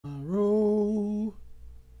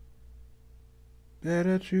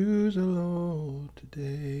Better choose the Lord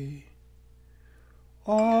today.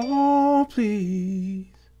 Oh, please.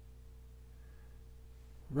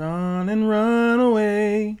 Run and run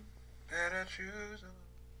away. Better choose the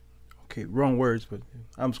Lord. Okay, wrong words, but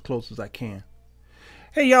I'm as close as I can.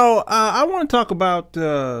 Hey, y'all, I want to talk about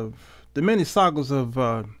the many sagas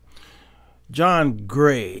of John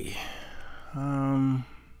Gray.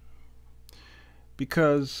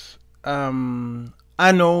 Because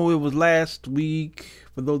I know it was last week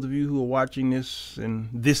for those of you who are watching this in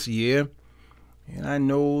this year, and I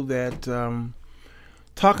know that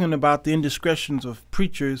talking about the indiscretions of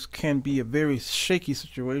preachers can be a very shaky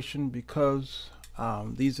situation because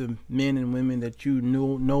these are men and women that you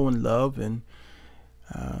know and love, and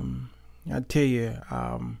I tell you,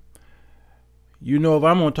 you know, if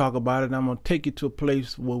I'm going to talk about it, I'm going to take you to a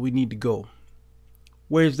place where we need to go.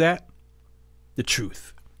 Where's that? The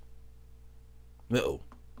truth. Uh-oh.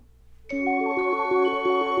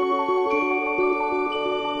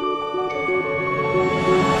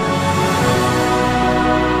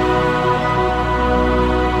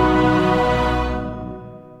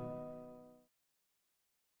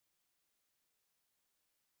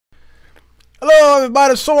 Hello,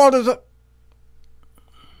 everybody. Sirwalterj.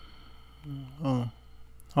 Hold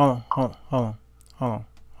on.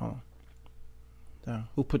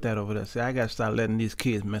 Who put that over there? See, I gotta start letting these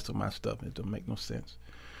kids mess with my stuff. It don't make no sense.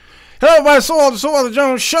 Hello, everybody. Sirwalterj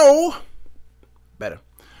Jones Show. Better.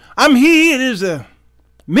 I'm here. It is a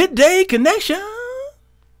midday connection.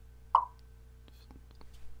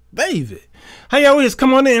 Baby. How y'all is?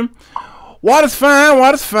 Come on in. Water's fine.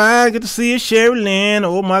 Water's fine. Good to see you, Sherry Lynn.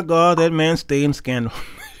 Oh, my God. That man stay in scandal.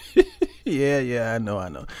 Yeah, I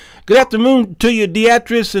know. Good afternoon to you,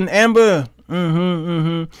 Beatrice and Amber.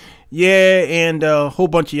 Yeah, and a whole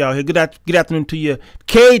bunch of y'all here. Good afternoon to you,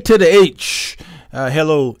 K to the H.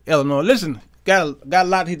 Hello, Eleanor. Listen, got a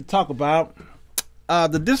lot here to talk about.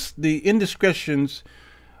 The indiscretions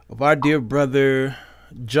of our dear brother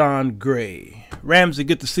John Gray. Ramsey,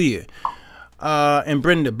 good to see you. And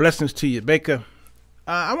Brenda, blessings to you. Baker,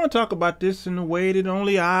 I want to talk about this in a way that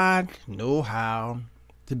only I know how.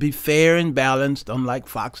 To be fair and balanced, unlike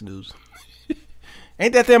Fox News.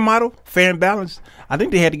 Ain't that their motto? Fair and balanced? I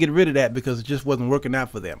think they had to get rid of that because it just wasn't working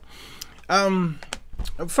out for them.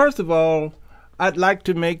 First of all, I'd like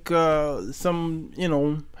to make some,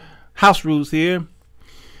 house rules here.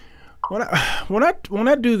 When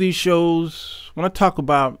I do these shows, when I talk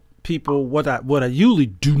about people, what I usually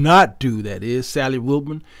do not do, that is, Sally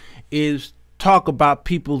Wilburn, is talk about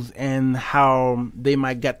people and how they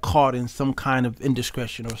might get caught in some kind of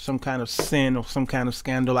indiscretion or some kind of sin or some kind of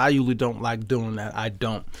scandal. I usually don't like doing that. I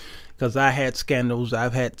don't, because I had scandals,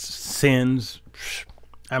 I've had sins.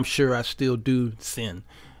 I'm sure I still do sin.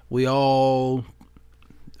 We all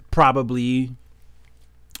probably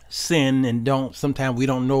sin and sometimes we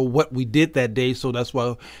don't know what we did that day, so that's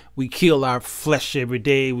why we kill our flesh every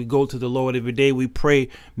day. We go to the Lord every day. We pray.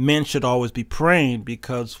 Men should always be praying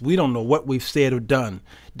because we don't know what we've said or done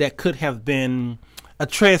that could have been a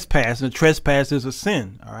trespass, and a trespass is a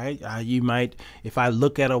sin. All right, you might, if I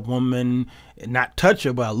look at a woman and not touch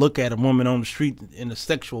her, but I look at a woman on the street in a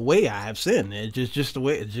sexual way, I have sinned. It's just the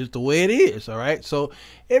way it is. All right, so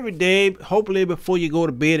every day, hopefully before you go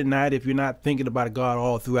to bed at night, if you're not thinking about God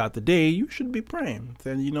all throughout the day, you should be praying.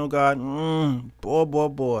 Saying, God,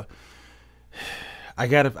 boy, I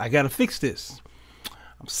gotta fix this.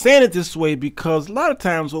 I'm saying it this way because a lot of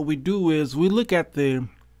times what we do is we look at the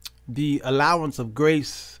allowance of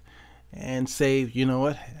grace and say, you know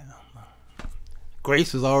what,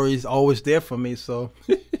 grace is always there for me, so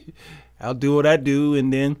I'll do what I do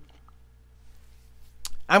and then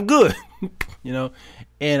I'm good.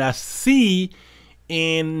 And I see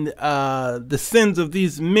in the sins of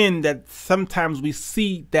these men that sometimes we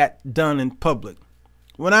see that done in public.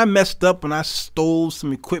 When I messed up, when I stole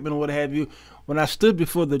some equipment or what have you, when I stood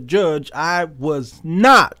before the judge, I was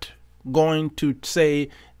not going to say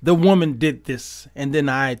the woman did this and then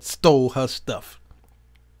I stole her stuff.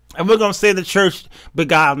 I wasn't going to say the church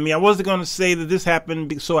beguiled me. I wasn't going to say that this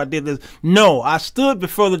happened so I did this. No, I stood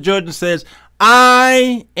before the judge and says,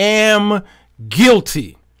 I am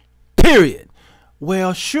guilty, period.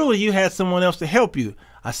 Well, surely you had someone else to help you.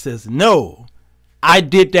 I says, no, I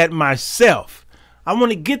did that myself. I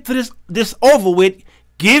want to get to this over with.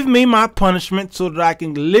 Give me my punishment so that I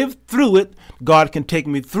can live through it. God can take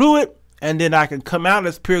me through it, and then I can come out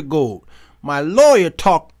as pure gold. My lawyer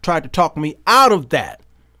tried to talk me out of that.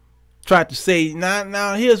 Tried to say,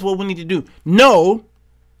 now here's what we need to do. No,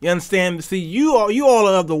 you understand? See, you all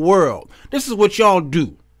are of the world. This is what y'all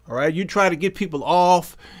do. All right, you try to get people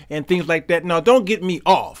off and things like that. No, don't get me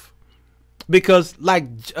off. Because like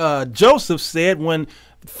Joseph said, when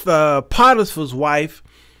Potiphar's wife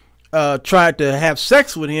tried to have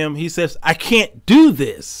sex with him, he says, I can't do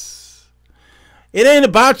this. It ain't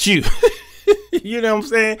about you. You know what I'm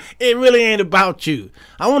saying? It really ain't about you.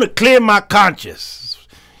 I want to clear my conscience.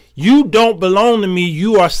 You don't belong to me.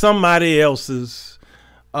 You are somebody else's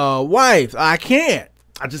wife. I can't.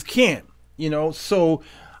 I just can't. You know, so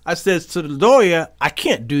I says to the lawyer, I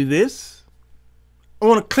can't do this. I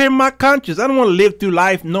want to clear my conscience. I don't want to live through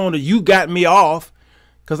life knowing that you got me off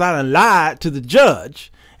because I done lied to the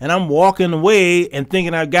judge and I'm walking away and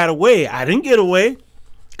thinking I got away. I didn't get away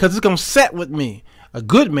because it's going to set with me. A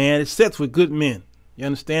good man, it sets with good men. You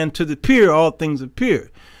understand? To the pure, all things are pure.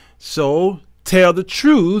 So tell the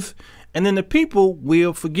truth and then the people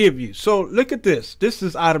will forgive you. So look at this. This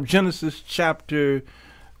is out of Genesis chapter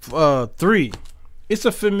 3. It's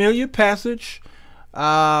a familiar passage.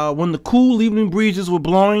 When the cool evening breezes were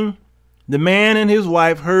blowing, the man and his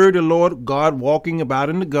wife heard the Lord God walking about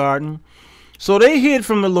in the garden. So they hid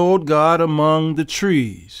from the Lord God among the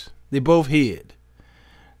trees. They both hid.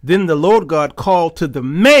 Then the Lord God called to the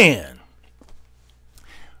man,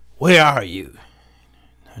 where are you?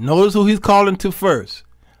 Notice who he's calling to first.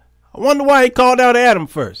 I wonder why he called out Adam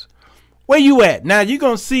first. Where you at? Now you're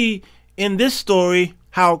going to see in this story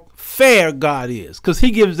how fair God is, because he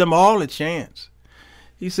gives them all a chance.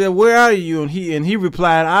 He said, where are you? And he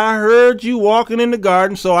replied, I heard you walking in the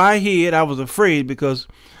garden, so I hid. I was afraid because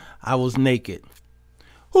I was naked.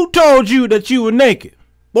 Who told you that you were naked,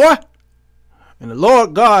 boy? And the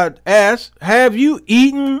Lord God asked, have you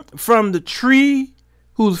eaten from the tree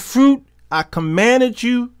whose fruit I commanded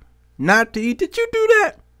you not to eat? Did you do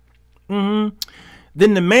that?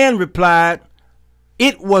 Then the man replied,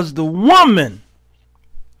 it was the woman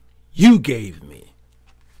you gave me.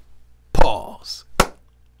 Pause.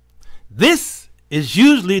 This is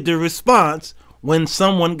usually the response when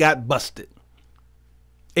someone got busted.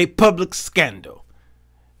 A public scandal.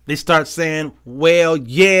 They start saying, well,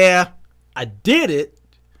 yeah, I did it,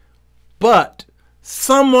 but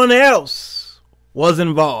someone else was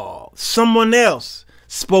involved. Someone else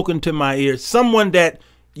spoke into my ear. Someone that,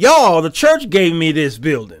 y'all, the church gave me this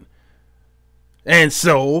building. And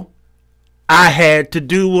so I had to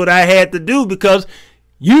do what I had to do because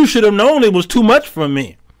you should have known it was too much for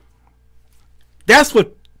me. That's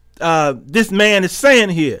what this man is saying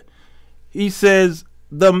here. He says,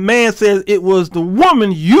 the man says, it was the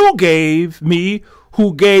woman you gave me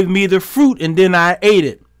who gave me the fruit and then I ate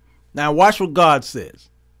it. Now watch what God says.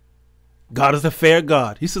 God is a fair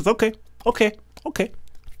God. He says, okay.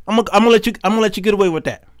 I'm gonna let you get away with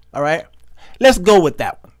that. All right. Let's go with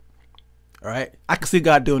that one. All right. I can see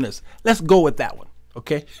God doing this. Let's go with that one.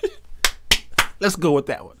 Okay. Let's go with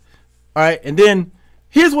that one. All right. And then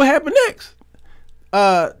here's what happened next.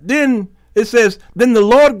 Then it says, then the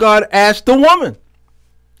Lord God asked the woman.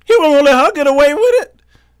 He won't let her get away with it.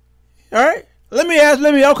 All right.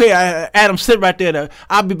 Okay, Adam, sit right there.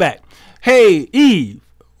 I'll be back. Hey, Eve,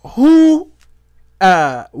 what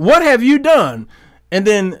have you done? And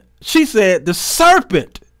then she said, the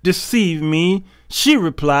serpent deceived me. She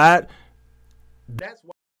replied, that's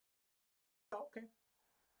why.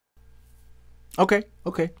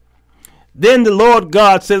 Okay. Then the Lord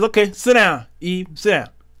God says, okay, sit down, Eve, sit down.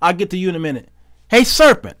 I'll get to you in a minute. Hey,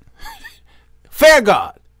 serpent, fair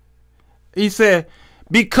God. He said,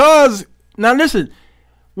 because, now listen,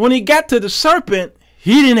 when he got to the serpent,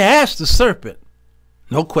 he didn't ask the serpent.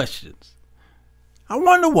 No questions. I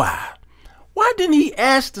wonder why. Why didn't he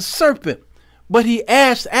ask the serpent? But he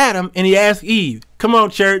asked Adam and he asked Eve. Come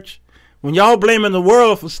on, church. When y'all blaming the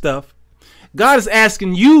world for stuff, God is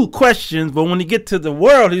asking you questions, but when he get to the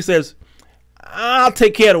world, he says, I'll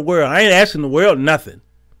take care of the world. I ain't asking the world nothing.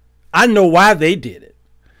 I know why they did it.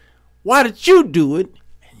 Why did you do it?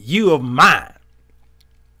 You are mine.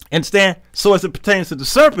 Understand? So as it pertains to the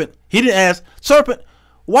serpent, he didn't ask, serpent,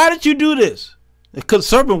 why did you do this? Because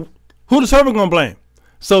serpent, who the serpent gonna blame?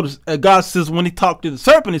 So God says, when he talked to the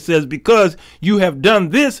serpent, he says, because you have done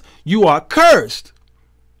this, you are cursed.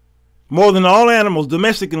 More than all animals,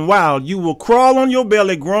 domestic and wild, you will crawl on your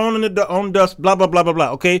belly, groan on dust, blah, blah, blah, blah,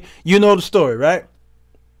 blah. Okay. You know the story, right?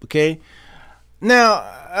 Okay.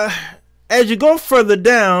 Now, as you go further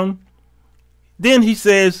down, then he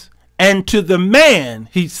says, and to the man,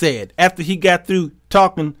 he said, after he got through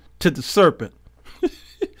talking to the serpent. All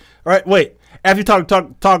right. Wait, after he talked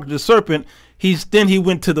to the serpent, then he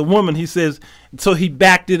went to the woman. He says, so he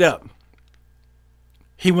backed it up.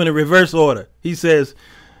 He went in reverse order. He says,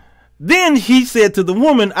 then he said to the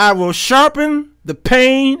woman, I will sharpen the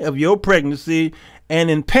pain of your pregnancy, and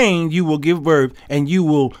in pain you will give birth, and you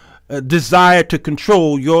will desire to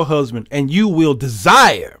control your husband, and you will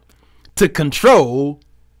desire to control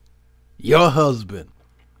your husband,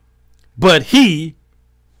 but he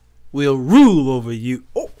will rule over you.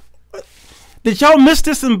 Oh, did y'all miss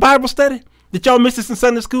this in Bible study? Did y'all miss this in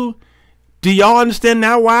Sunday school? Do y'all understand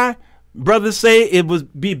now why brothers say it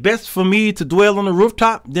would be best for me to dwell on the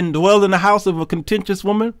rooftop than dwell in the house of a contentious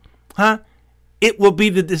woman? Huh?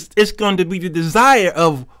 It's going to be the desire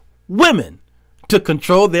of women to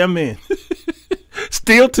control their men.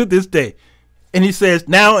 Still to this day. And he says,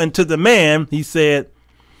 now, and to the man, he said,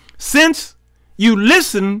 since you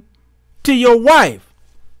listen to your wife,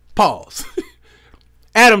 pause.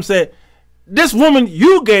 Adam said, this woman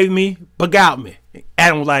you gave me beguiled me.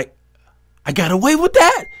 Adam was like, I got away with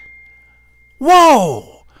that?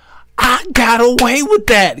 Whoa, I got away with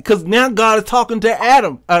that. Because now God is talking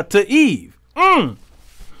to Eve. And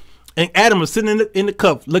Adam was sitting in the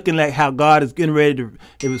cup looking like how God is getting ready to,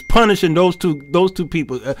 it was punishing those two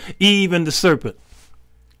people, Eve and the serpent.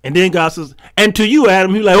 And then God says, and to you,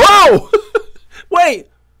 Adam, he's like, whoa, wait,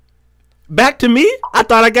 back to me? I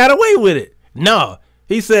thought I got away with it. No,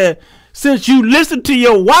 he said, since you listened to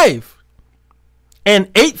your wife and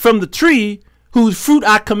ate from the tree whose fruit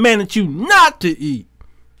I commanded you not to eat,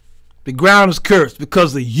 the ground is cursed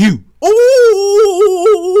because of you.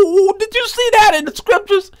 Oh, did you see that in the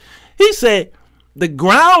scriptures? He said, the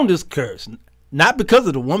ground is cursed, not because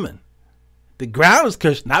of the woman. The ground is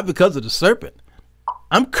cursed, not because of the serpent.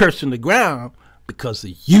 I'm cursing the ground because of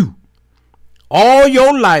you. All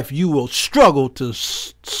your life, you will struggle to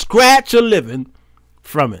scratch a living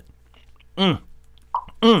from it. I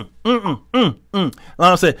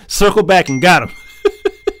said, circle back and got him.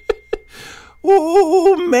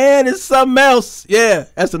 Ooh, man, it's something else. Yeah,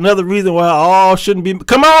 that's another reason why all shouldn't be.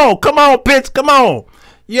 Come on, Pitts, come on.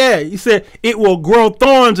 Yeah, he said, it will grow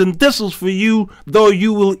thorns and thistles for you, though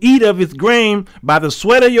you will eat of its grain by the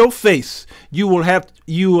sweat of your face. You will have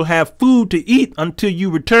food to eat until you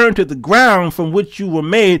return to the ground from which you were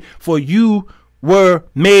made, for you were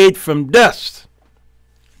made from dust.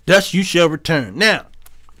 Dust you shall return. Now,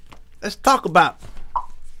 let's talk about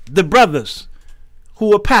the brothers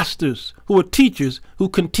who are pastors, who are teachers, who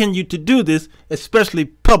continue to do this, especially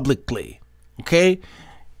publicly. Okay?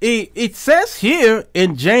 It says here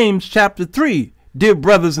in James chapter 3, dear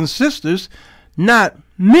brothers and sisters, not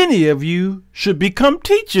many of you should become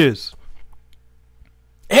teachers.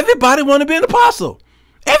 Everybody want to be an apostle.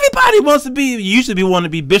 Everybody wants to be, you used to want to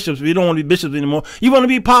be bishops, but you don't want to be bishops anymore. You want to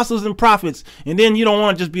be apostles and prophets. And then you don't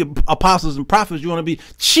want to just be apostles and prophets. You want to be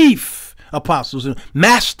chief apostles and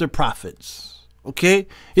master prophets. Okay?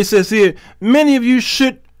 It says here, many of you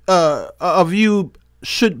should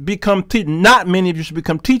become not many of you should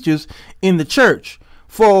become teachers in the church,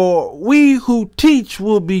 for we who teach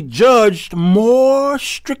will be judged more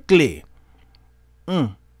strictly.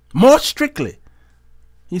 More strictly.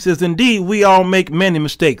 He says, indeed, we all make many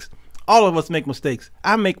mistakes. All of us make mistakes.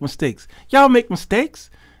 I make mistakes. Y'all make mistakes.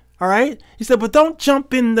 All right. He said, but don't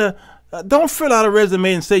jump in don't fill out a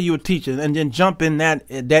resume and say you're a teacher and then jump in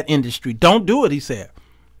that industry. Don't do it. He said,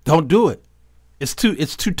 don't do it. It's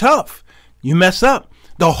too tough. You mess up.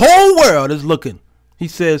 The whole world is looking. He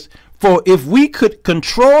says, for if we could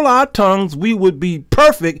control our tongues, we would be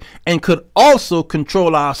perfect and could also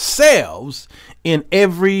control ourselves in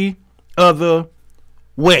every other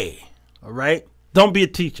way. All right. Don't be a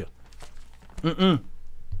teacher.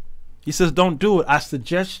 He says, don't do it. I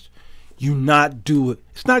suggest you not do it.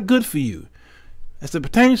 It's not good for you. As it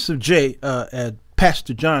pertains to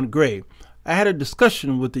Pastor John Gray, I had a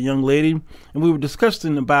discussion with the young lady, and we were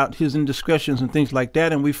discussing about his indiscretions and things like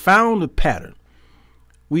that, and we found a pattern.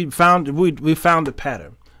 We found a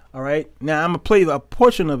pattern. All right. Now I'm gonna play a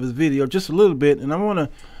portion of his video, just a little bit, and I want to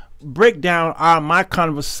break down my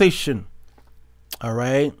conversation. All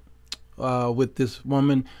right, with this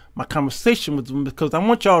woman, my conversation with them, because I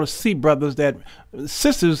want y'all to see, brothers, that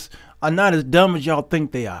sisters are not as dumb as y'all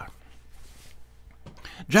think they are.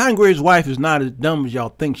 John Gray's wife is not as dumb as y'all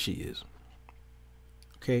think she is.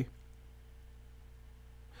 Okay.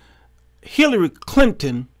 Hillary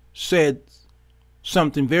Clinton said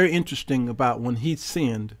something very interesting about when he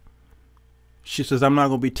sinned. She says, I'm not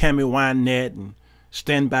going to be Tammy Wynette and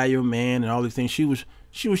stand by your man and all these things. She was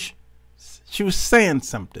saying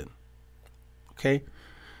something. Okay.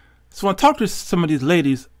 So when I talk to some of these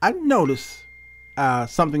ladies, I notice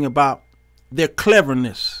something about their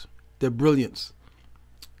cleverness, their brilliance,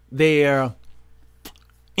 their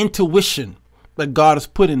intuition that God has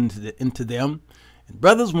put into them. And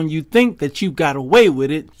brothers, when you think that you got away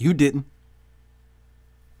with it, you didn't.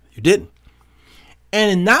 You didn't.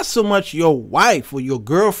 And not so much your wife or your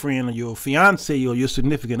girlfriend or your fiance or your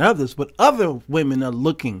significant others, but other women are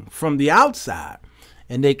looking from the outside,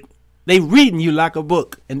 and they reading you like a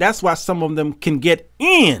book. And that's why some of them can get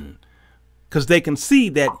in, because they can see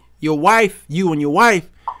that your wife, you and your wife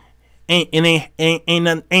ain't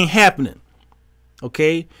happening.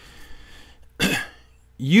 Okay?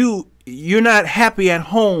 You're not happy at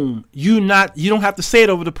home. You don't have to say it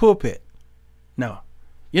over the pulpit. No.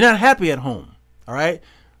 You're not happy at home. All right.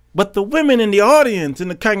 But the women in the audience, in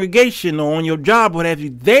the congregation, or on your job, what have you,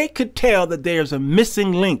 they could tell that there's a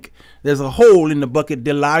missing link. There's a hole in the bucket,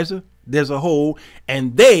 Deliza. There's a hole,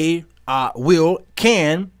 and they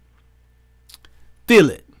can fill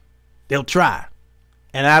it. They'll try.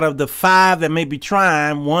 And out of the 5 that may be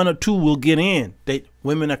trying, 1 or 2 will get in.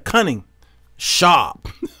 Women are cunning, sharp.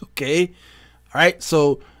 Okay. All right.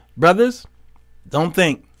 So, brothers, don't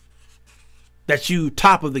think that you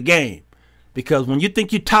top of the game. Because when you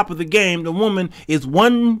think you're top of the game, the woman is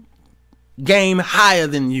 1 game higher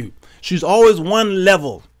than you. She's always 1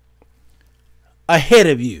 level ahead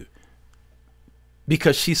of you,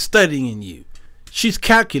 because she's studying you. She's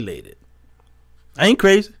calculated. I ain't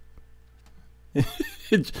crazy.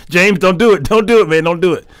 James, don't do it. Don't do it, man. Don't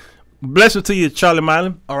do it. Blessings to you, Charlie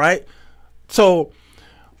Mylan. All right. So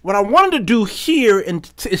what I wanted to do here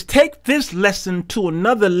is take this lesson to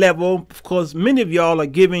another level, because many of y'all are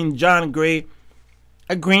giving John Gray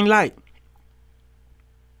a green light.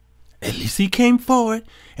 At least he came forward,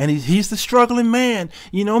 and he's the struggling man.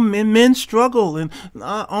 You know, men struggle, and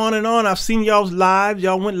on and on. I've seen y'all's lives.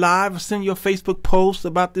 Y'all went live. I've seen your Facebook posts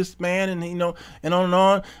about this man, and and on and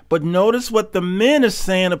on. But notice what the men are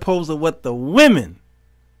saying opposed to what the women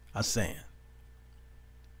are saying.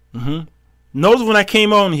 Notice when I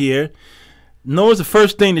came on here, notice the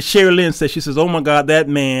first thing that Sherry Lynn said. She says, "Oh my God, that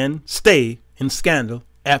man stay in scandal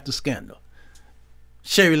after scandal."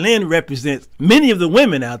 Sherry Lynn represents many of the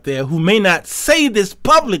women out there who may not say this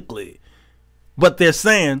publicly, but they're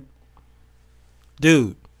saying,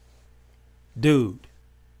 dude,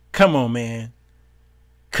 come on, man.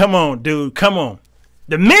 Come on, dude, come on.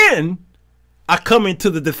 The men are coming to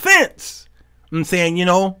the defense and saying,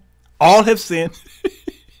 all have sinned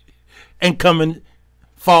and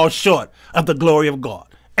fall short of the glory of God.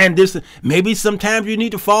 And this, maybe sometimes you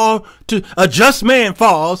need to fall to, a just man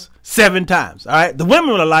falls 7 times. All right. The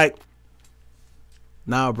women are like,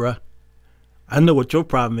 nah, bruh, I know what your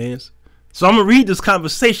problem is. So I'm going to read this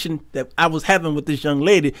conversation that I was having with this young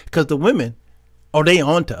lady, because the women, they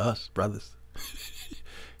on to us, brothers.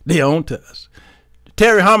 They on to us.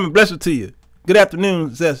 Terry Harmon, bless it to you. Good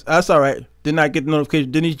afternoon. Says, that's all right. Did not get the notification.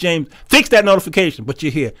 Denise James, fix that notification, but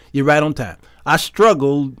you're here. You're right on time. I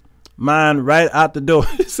struggled mine right out the door.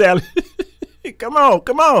 Sally, come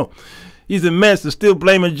on. He's a mess. They're still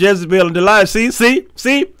blaming Jezebel and Delilah. See?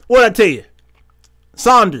 What I tell you?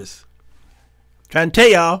 Saunders. Trying to tell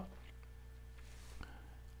y'all.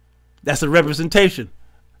 That's a representation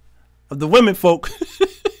of the women folk.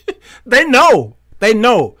 They know.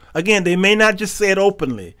 Again, they may not just say it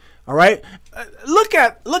openly. All right. Look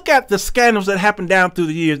at the scandals that happened down through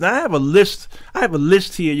the years. Now I have a list.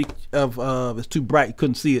 Here of it's too bright, you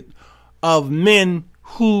couldn't see it, of men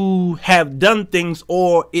who have done things,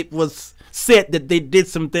 or it was said that they did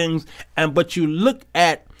some things, but you look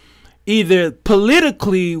at either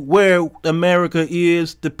politically where America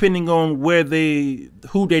is, depending on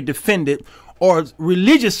who they defended, or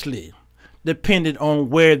religiously depended on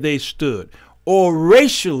where they stood, or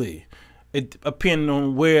racially, it depending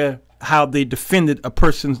on how they defended a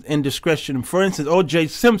person's indiscretion. For instance, O.J.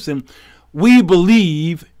 Simpson, we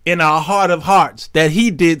believe in our heart of hearts that he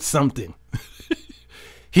did something.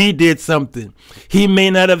 He did something. He may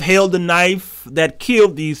not have held the knife that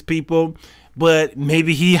killed these people, but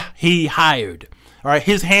maybe he hired. All right,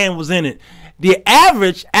 his hand was in it. The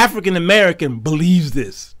average African American believes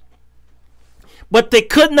this, but they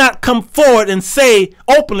could not come forward and say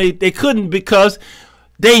openly. They couldn't, because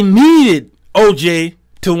they needed OJ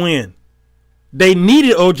to win. They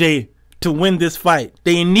needed OJ to win this fight.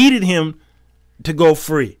 They needed him to go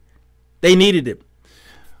free. They needed it.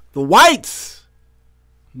 The whites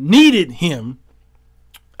needed him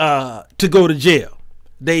to go to jail.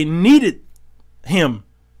 They needed him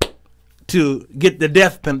to get the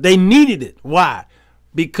death penalty. They needed it. Why?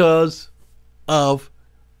 Because of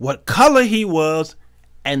what color he was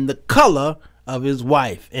and the color of his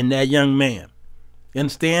wife and that young man. You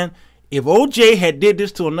understand? If OJ had did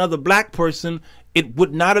this to another black person, it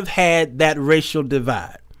would not have had that racial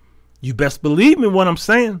divide. You best believe me what I'm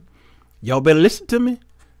saying. Y'all better listen to me.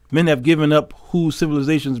 Men have given up whole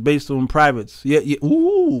civilizations based on privates. Yeah.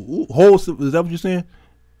 Whole, is that what you're saying?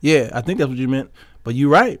 Yeah, I think that's what you meant. But you're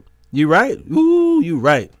right. You're right. Ooh, you're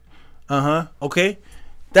right. Okay.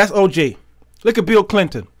 That's OJ. Look at Bill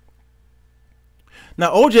Clinton.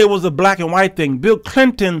 Now, OJ was a black and white thing. Bill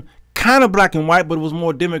Clinton, kind of black and white, but it was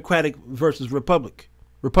more Democratic versus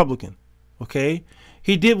Republican. Okay.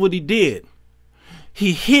 He did what he did.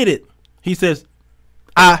 He hid it. He says,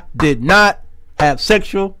 I did not have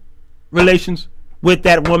sexual relations with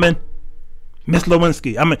that woman, Miss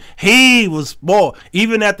Lewinsky. I mean, he was, boy,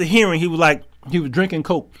 even at the hearing, he was like, he was drinking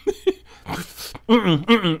Coke.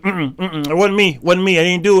 It wasn't me. I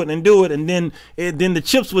didn't do it. And then the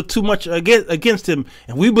chips were too much against him.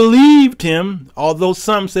 And we believed him, although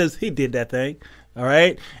some says he did that thing. All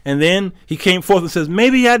right. And then he came forth and says,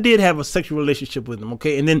 maybe I did have a sexual relationship with him.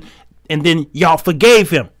 Okay. And then y'all forgave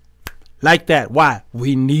him like that. Why?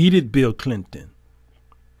 We needed Bill Clinton.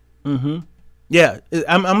 Yeah.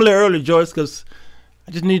 I'm a little early, Joyce, because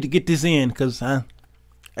I just need to get this in because I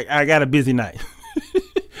got a busy night.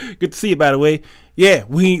 Good to see you, by the way. Yeah,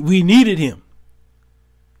 we needed him.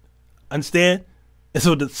 Understand?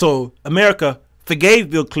 And so America forgave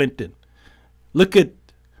Bill Clinton. Look at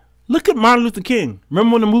Martin Luther King.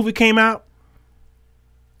 Remember when the movie came out?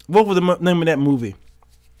 What was the name of that movie?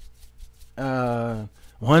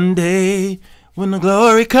 One day when the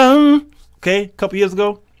glory come. Okay, a couple years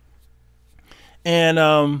ago.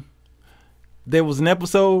 And there was an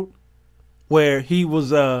episode where he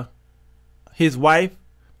was his wife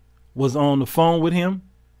was on the phone with him.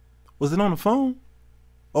 Was it on the phone?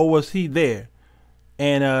 Or was he there?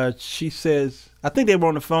 And she says, I think they were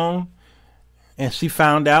on the phone, and she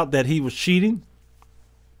found out that he was cheating.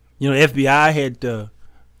 You know, the FBI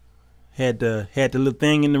had the little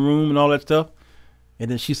thing in the room and all that stuff. And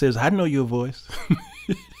then she says, I know your voice.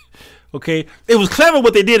 Okay. It was clever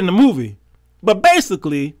what they did in the movie. But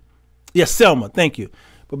basically, yes, Selma, thank you.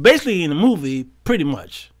 But basically in the movie, pretty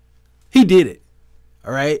much, he did it.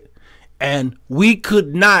 All right. And we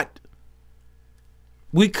could not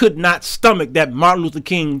stomach that Martin Luther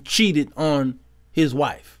King cheated on his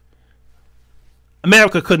wife.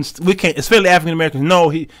 America couldn't, we can't, especially African Americans.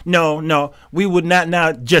 No, we would not.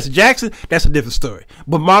 Now, Jesse Jackson, that's a different story.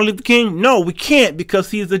 But Martin Luther King, no, we can't,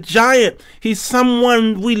 because he's a giant. He's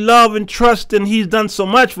someone we love and trust, and he's done so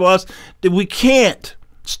much for us that we can't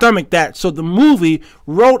stomach that. So the movie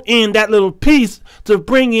wrote in that little piece to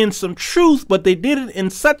bring in some truth, but they did it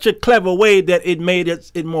in such a clever way that it made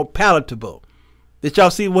it more palatable. Did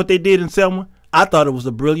y'all see what they did in Selma? I thought it was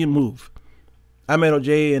a brilliant move. I met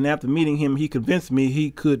OJ, and after meeting him, he convinced me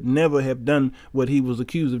he could never have done what he was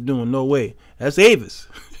accused of doing. No way. That's Avis.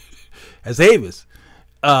 That's Avis.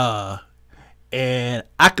 And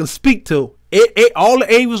I can speak to all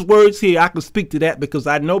the Avis words here. I can speak to that because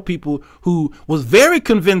I know people who was very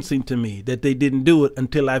convincing to me that they didn't do it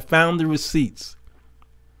until I found the receipts.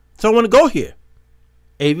 So I want to go here.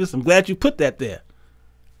 Avis, I'm glad you put that there.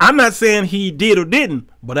 I'm not saying he did or didn't,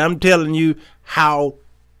 but I'm telling you how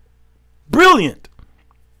brilliant.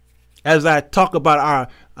 As I talk about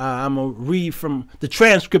I'm going to read from the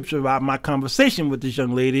transcription about my conversation with this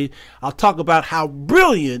young lady. I'll talk about how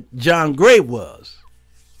brilliant John Gray was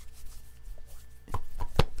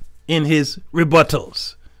in his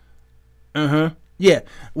rebuttals. Yeah.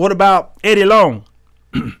 What about Eddie Long?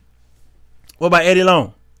 What about Eddie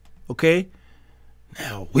Long? Okay.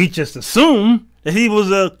 Now, we just assume that he was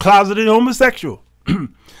a closeted homosexual.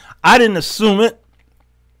 I didn't assume it.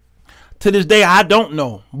 To this day, I don't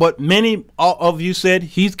know. But many of you said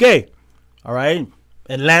he's gay. All right.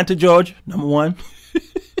 Atlanta, Georgia, #1.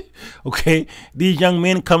 Okay. These young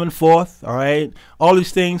men coming forth. All right. All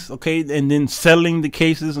these things. Okay. And then settling the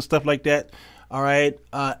cases and stuff like that. All right.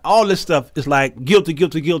 All this stuff is like guilty,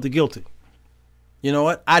 guilty, guilty, guilty. You know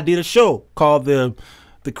what? I did a show called the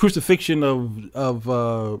Crucifixion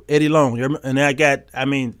of Eddie Long. And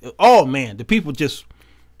the people just,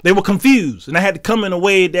 they were confused, and I had to come in a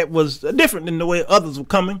way that was different than the way others were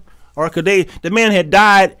coming. Or could the man had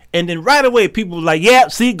died, and then right away people were like, yeah,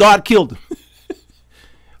 see, God killed him.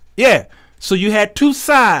 Yeah. So you had two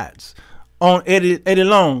sides on Eddie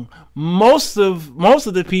Long. Most of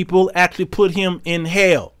the people actually put him in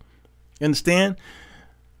hell. You understand?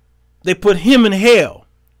 They put him in hell.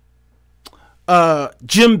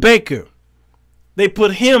 Jim Baker, they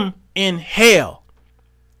put him in hell.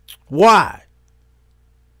 Why?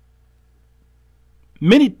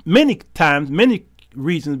 Many times, many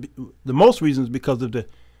reasons, the most reasons because of the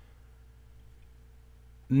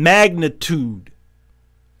magnitude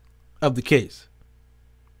of the case.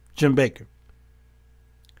 Jim Baker.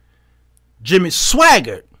 Jimmy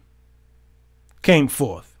Swaggart came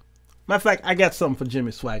forth. Matter of fact, I got something for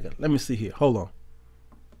Jimmy Swaggart. Let me see here. Hold on.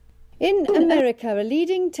 In America, a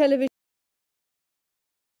leading television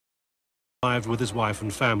Arrived with his wife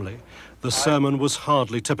and family. The sermon was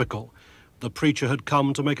hardly typical. The preacher had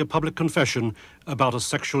come to make a public confession about a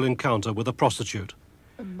sexual encounter with a prostitute.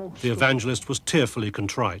 The evangelist was tearfully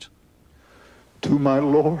contrite. To my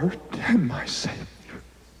Lord and my Savior,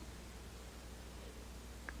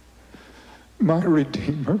 my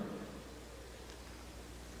Redeemer,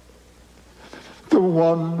 the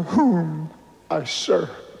one whom I serve,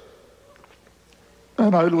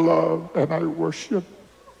 and I love and I worship.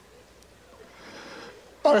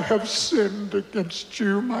 I have sinned against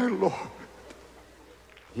you, my Lord.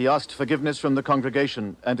 He asked forgiveness from the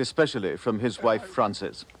congregation, and especially from his wife,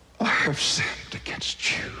 Frances. I have sinned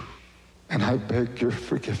against you, and I beg your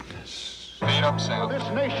forgiveness. This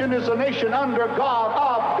nation is a nation under God,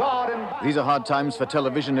 of God, and... These are hard times for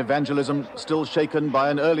television evangelism, still shaken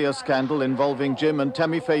by an earlier scandal involving Jim and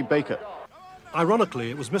Tammy Faye Baker.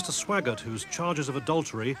 Ironically, it was Mr. Swaggart whose charges of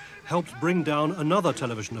adultery helped bring down another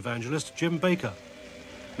television evangelist, Jim Baker.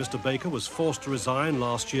 Mr. Baker was forced to resign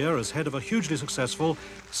last year as head of a hugely successful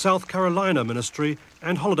South Carolina ministry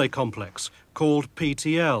and holiday complex called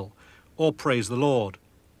PTL, or Praise the Lord.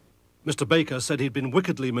 Mr. Baker said he'd been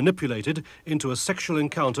wickedly manipulated into a sexual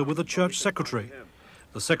encounter with a church secretary.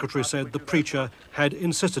 The secretary said the preacher had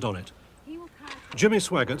insisted on it. Jimmy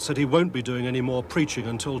Swaggart said he won't be doing any more preaching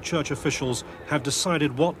until church officials have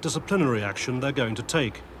decided what disciplinary action they're going to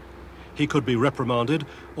take. He could be reprimanded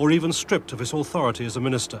or even stripped of his authority as a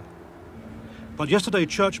minister. But yesterday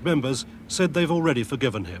church members said they've already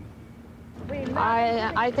forgiven him.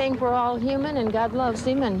 I think we're all human and God loves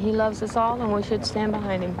him and he loves us all and we should stand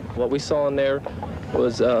behind him. What we saw in there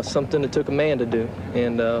was something that took a man to do,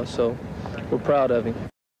 and so we're proud of him.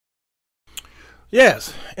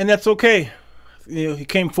 Yes, and that's okay. You know, he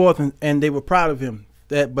came forth and they were proud of him.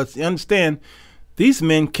 But you understand, these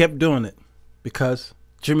men kept doing it because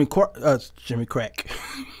Jimmy Swaggart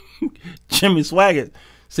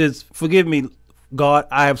says, "Forgive me, God,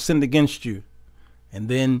 I have sinned against you." And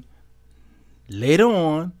then later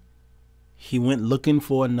on, he went looking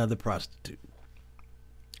for another prostitute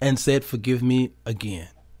and said, "Forgive me again."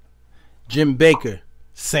 Jim Baker,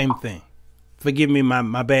 same thing. "Forgive me,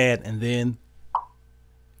 my bad." And then,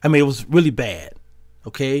 I mean, it was really bad.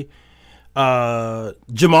 Okay.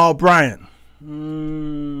 Jamal Bryant.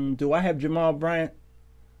 Do I have Jamal Bryant?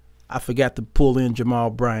 I forgot to pull in Jamal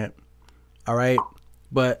Bryant. All right.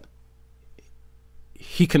 But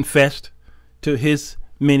he confessed to his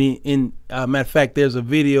many. Matter of fact, there's a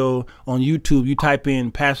video on YouTube. You type in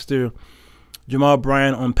Pastor Jamal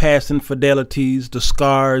Bryant on past infidelities, the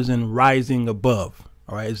scars, and rising above.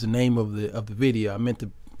 All right. Is the name of the video. I meant to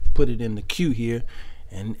put it in the queue here.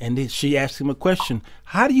 And she asked him a question.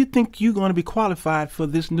 How do you think you're going to be qualified for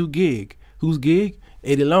this new gig? Whose gig?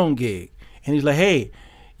 Eddie Long gig. And he's like, hey,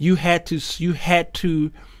 you had to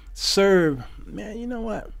serve, man. You know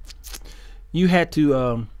what? You had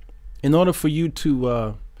to, in order for you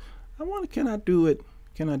to, can I do it?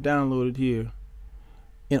 Can I download it here?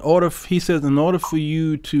 He says, in order for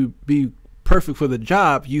you to be perfect for the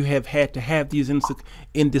job, you have had to have these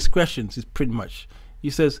indiscretions. Is pretty much. He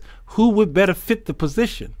says, who would better fit the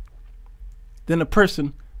position than a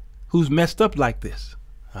person who's messed up like this?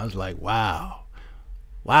 I was like, wow.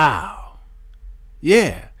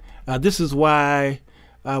 Yeah. This is why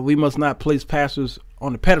we must not place pastors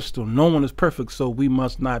on a pedestal. No one is perfect, so we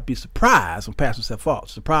must not be surprised when pastors have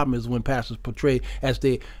faults. The problem is when pastors portray as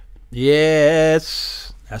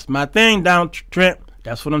yes, that's my thing, down Trent.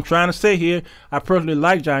 That's what I'm trying to say here. I personally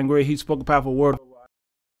like John Gray. He spoke a powerful word.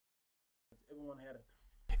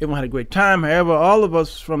 Everyone had a great time. However, all of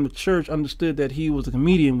us from the church understood that he was a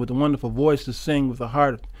comedian with a wonderful voice to sing with a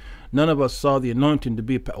heart. None of us saw the anointing to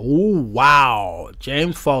be a oh, wow.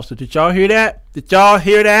 James Foster, did y'all hear that? Did y'all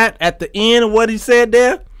hear that at the end of what he said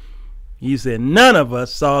there? He said, none of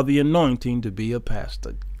us saw the anointing to be a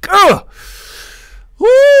pastor. Ugh!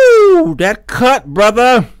 Woo! That cut,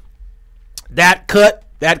 brother. That cut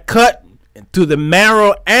to the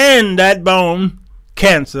marrow and that bone.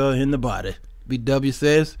 Cancer in the body. BW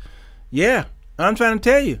says, yeah, I'm trying to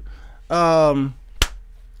tell you.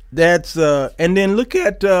 That's and then look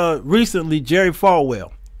at recently Jerry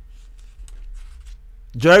Falwell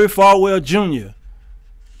Jr.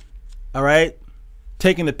 All right,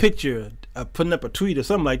 taking a picture, putting up a tweet or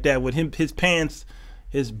something like that with his pants,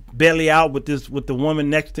 his belly out with the woman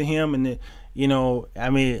next to him, and you know, I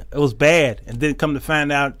mean, it was bad. And then come to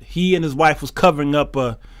find out, he and his wife was covering up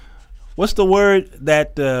what's the word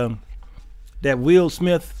that that Will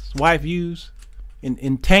Smith's wife used?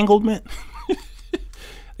 Entanglement.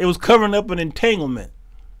 It was covering up an entanglement,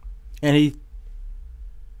 and he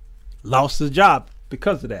lost his job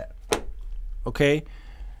because of that. Okay,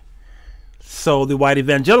 So the white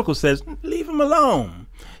evangelical says, leave him alone.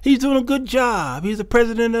 He's doing a good job. He's the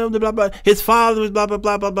president of the blah, blah. His father is blah, blah,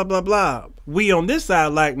 blah, blah, blah, blah, blah. We on this side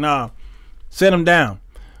like, nah, set him down.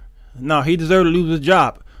 No, he deserved to lose his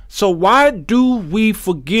job. So why do we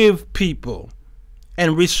forgive people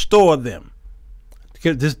and restore them?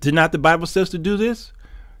 Because did not the Bible says to do this?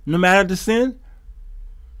 No matter the sin?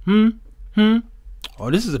 Oh,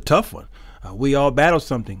 this is a tough one. We all battle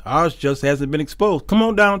something. Ours just hasn't been exposed. Come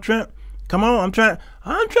on down, Trent. Come on. I'm trying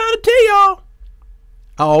to tell y'all.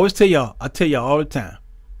 I always tell y'all. I tell y'all all the time.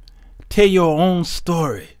 Tell your own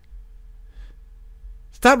story.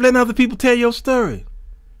 Stop letting other people tell your story.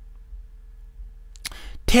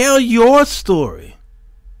 Tell your story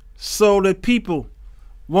so that people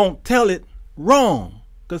won't tell it wrong.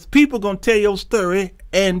 Because people going to tell your story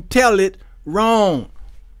and tell it wrong.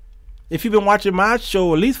 If you've been watching my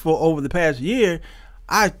show, at least for over the past year,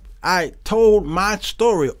 I told my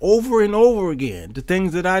story over and over again, the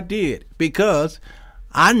things that I did, because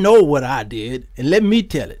I know what I did, and let me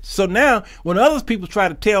tell it. So now, when other people try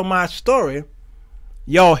to tell my story,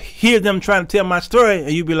 y'all hear them trying to tell my story,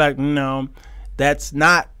 and you be like, no, that's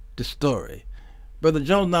not the story. Brother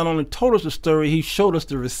Jones not only told us the story, he showed us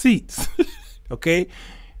the receipts. Okay?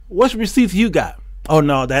 What receipts you got? Oh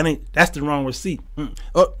no, that's the wrong receipt.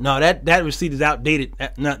 Oh no, that receipt is outdated.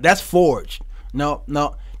 No, that's forged. No.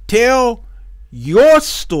 Tell your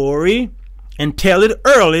story and tell it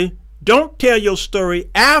early. Don't tell your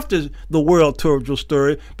story after the world told your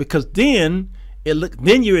story, because then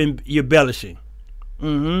you're embellishing.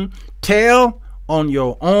 Tell on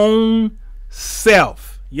your own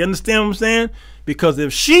self. You understand what I'm saying? Because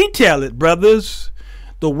if she tell it, brothers,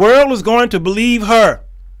 the world is going to believe her.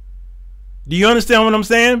 Do you understand what I'm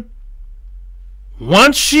saying?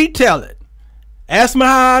 Once she tell it, ask me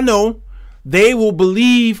how I know, they will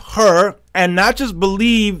believe her, and not just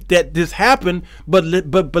believe that this happened,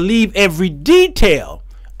 but believe every detail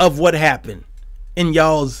of what happened in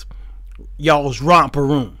y'all's romper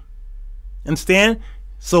room. Understand?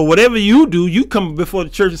 So whatever you do, you come before the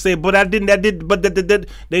church and say, but I didn't, but that.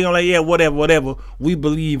 They're gonna like, yeah, whatever. We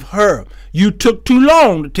believe her. You took too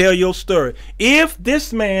long to tell your story. If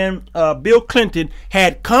this man, Bill Clinton,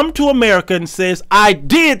 had come to America and says, I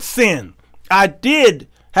did sin, I did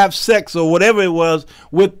have sex or whatever it was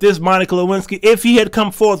with this Monica Lewinsky, if he had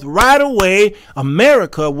come forth right away,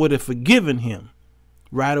 America would have forgiven him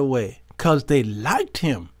right away, because they liked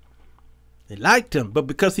him. They liked him. But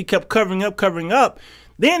because he kept covering up,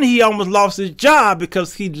 then he almost lost his job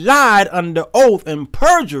because he lied under oath, and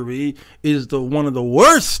perjury is one of the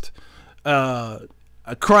worst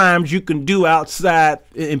crimes you can do outside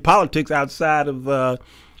in politics, outside of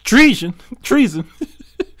treason.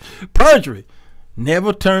 Perjury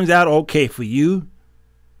never turns out okay for you.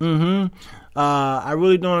 I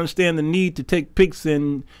really don't understand the need to take pics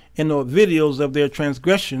and videos of their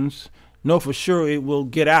transgressions. Know for sure it will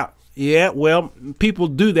get out. Yeah, well, people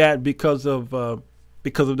do that because of the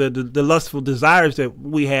lustful desires that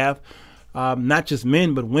we have. Not just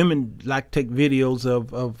men, but women like to take videos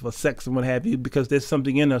of sex and what have you, because there's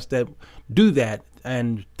something in us that do that,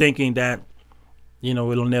 and thinking that,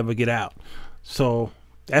 it'll never get out. So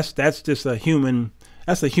that's just a human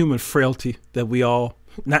frailty that we all,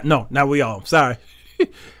 not we all, sorry.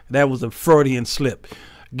 That was a Freudian slip.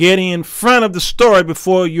 Getting in front of the story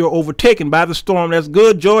before you're overtaken by the storm. That's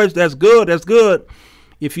good, George. That's good.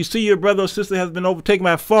 If you see your brother or sister has been overtaken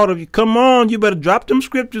by a fault of you, come on, you better drop them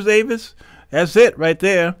scriptures, Avis. That's it right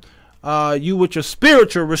there. You with your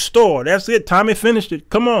spiritual restore. That's it. Tommy finished it.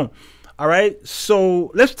 Come on. All right. So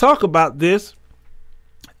let's talk about this.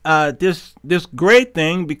 This great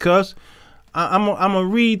thing, because I'm gonna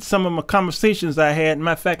read some of my conversations I had.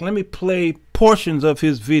 Matter of fact, let me play portions of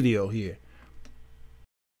his video here.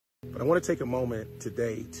 But I want to take a moment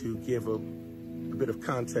today to give a bit of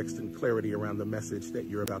context and clarity around the message that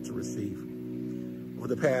you're about to receive. Over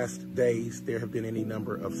the past days, there have been any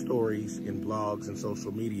number of stories in blogs and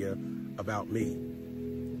social media about me.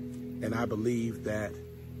 And I believe that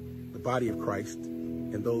the body of Christ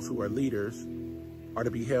and those who are leaders are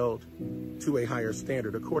to be held to a higher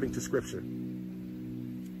standard according to Scripture.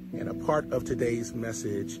 And a part of today's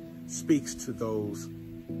message speaks to those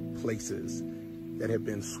places that have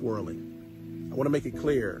been swirling. I want to make it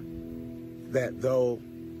clear that though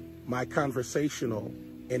my conversational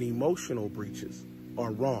and emotional breaches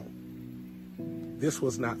are wrong, this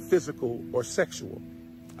was not physical or sexual.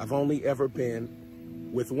 I've only ever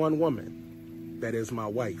been with one woman, that is my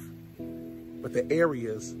wife. But the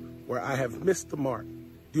areas where I have missed the mark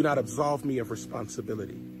do not absolve me of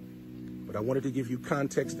responsibility. But I wanted to give you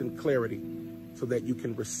context and clarity so that you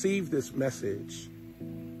can receive this message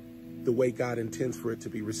the way God intends for it to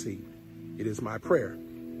be received. It is my prayer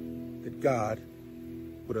that God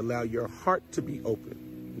would allow your heart to be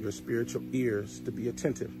open, your spiritual ears to be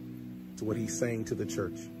attentive to what he's saying to the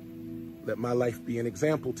church. Let my life be an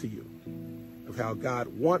example to you of how God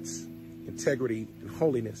wants integrity and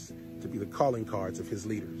holiness to be the calling cards of his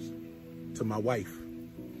leaders. To my wife,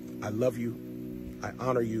 I love you. I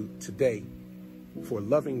honor you today for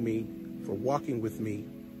loving me, for walking with me,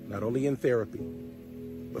 not only in therapy,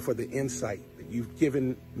 but for the insight that you've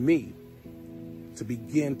given me to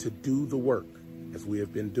begin to do the work as we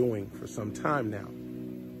have been doing for some time now,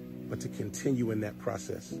 but to continue in that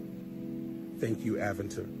process. Thank you,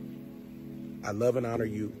 Aventer. I love and honor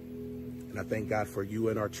you, and I thank God for you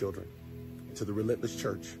and our children. And to the Relentless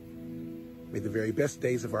Church, may the very best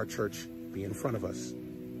days of our church be in front of us,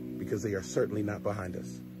 because they are certainly not behind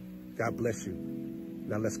us. God bless you.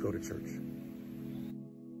 Now let's go to church.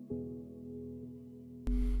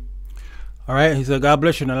 All right, he said, God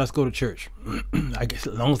bless you. Now let's go to church. I guess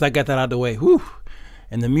as long as I got that out of the way. Whew.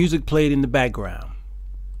 And the music played in the background.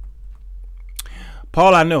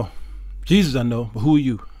 Paul, I know. Jesus, I know. But who are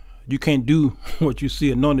you? You can't do what you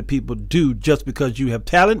see anointed people do just because you have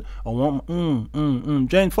talent or want.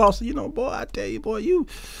 James Foster, you know, boy, I tell you, boy, you,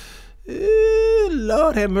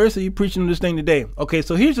 Lord have mercy, you preaching this thing today. Okay,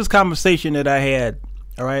 so here's this conversation that I had.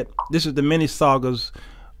 All right, this is the many sagas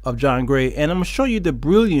of John Gray, and I'm gonna show you the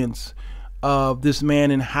brilliance of this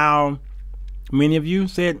man and how many of you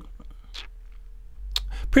said,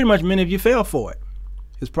 pretty much many of you fell for it.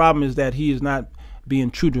 His problem is that he is not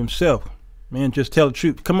being true to himself. Man, just tell the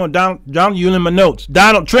truth. Come on, John, you in my notes.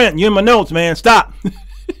 Donald Trent, you in my notes, man. Stop.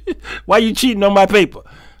 Why you cheating on my paper?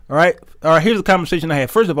 All right. Here's the conversation I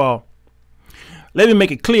had. First of all, let me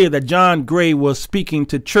make it clear that John Gray was speaking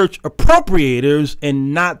to church appropriators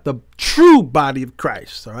and not the true body of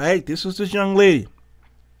Christ. All right. This was this young lady.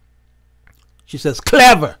 She says,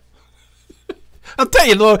 clever. I'll tell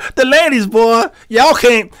you, Lord, the ladies, boy, y'all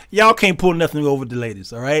can't pull nothing over the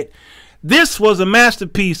ladies. All right. This was a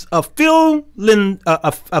masterpiece of philharmonic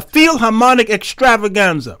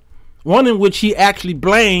extravaganza, one in which he actually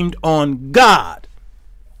blamed on God.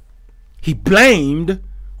 He blamed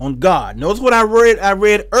on God. Notice what I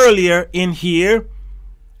read earlier in here,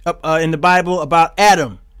 in the Bible about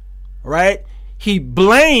Adam. All right. He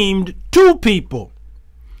blamed two people.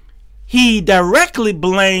 He directly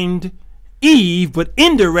blamed Eve, but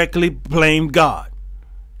indirectly blamed God.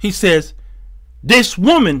 He says, this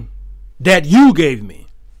woman that you gave me,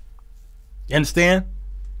 you understand?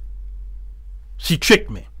 She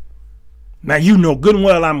tricked me. Now you know good and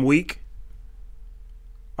well I'm weak.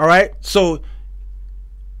 All right. So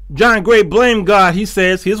John Gray blamed God. He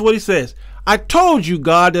says, here's what he says. I told you,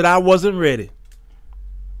 God, that I wasn't ready.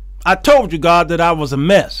 I told you, God, that I was a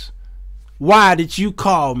mess. Why did you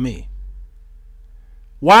call me?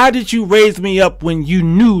 Why did you raise me up when you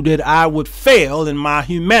knew that I would fail and my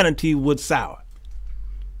humanity would sour?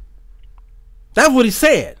 That's what he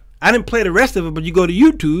said. I didn't play the rest of it, but you go to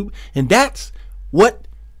YouTube and that's what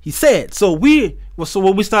he said. So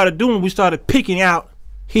what we started doing, we started picking out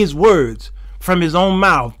his words from his own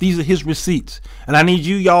mouth. These are his receipts. And I need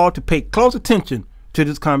y'all to pay close attention to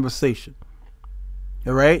this conversation.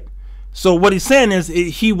 All right. So what he's saying is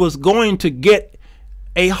he was going to get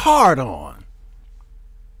a hard on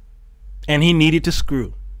and he needed to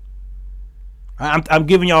screw. I'm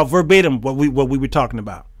giving y'all verbatim what we were talking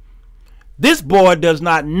about. This boy does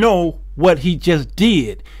not know what he just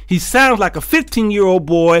did. He sounds like a 15-year-old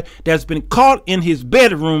boy that's been caught in his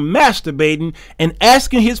bedroom masturbating and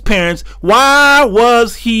asking his parents, why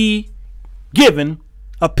was he given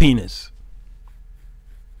a penis?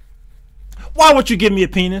 Why would you give me a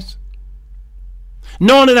penis?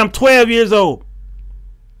 Knowing that I'm 12 years old.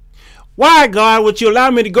 Why, God, would you allow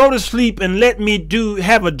me to go to sleep and let me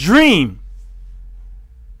have a dream?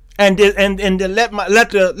 And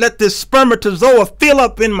let this spermatozoa fill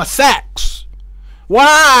up in my sacs.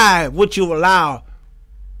 Why would you allow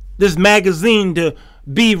this magazine to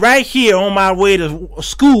be right here on my way to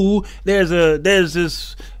school? There's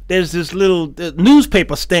this little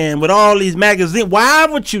newspaper stand with all these magazines. Why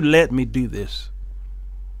would you let me do this?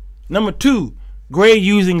 Number two, Gray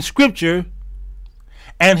using scripture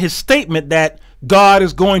and his statement that God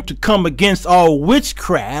is going to come against all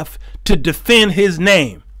witchcraft to defend his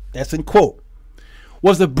name. That's in quote.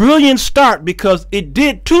 Was a brilliant start because it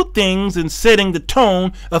did two things in setting the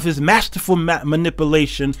tone of his masterful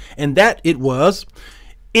manipulation, and that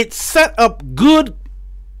it set up good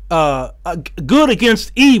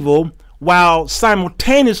against evil while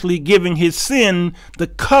simultaneously giving his sin the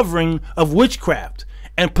covering of witchcraft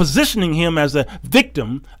and positioning him as a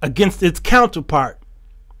victim against its counterpart.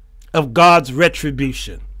 of God's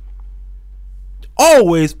retribution.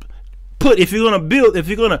 Always put, if you're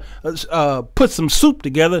going to put some soup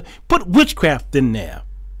together, put witchcraft in there.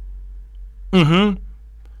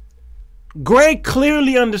 Gray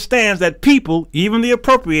clearly understands that people, even the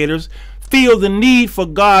appropriators, feel the need for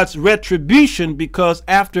God's retribution because,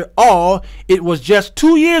 after all, it was just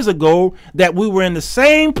 2 years ago that we were in the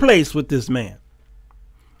same place with this man.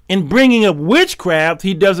 In bringing up witchcraft,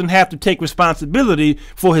 he doesn't have to take responsibility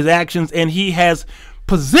for his actions, and he has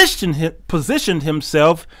positioned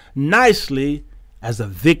himself nicely as a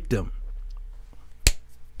victim.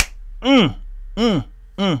 Come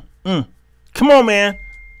on, man.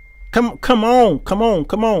 Come on.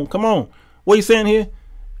 What are you saying here?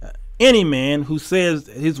 Any man who says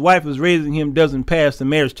his wife is raising him doesn't pass the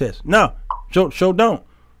marriage test. No, show don't.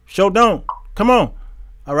 Come on.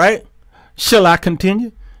 All right. Shall I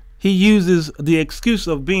continue? He uses the excuse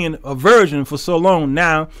of being a virgin for so long.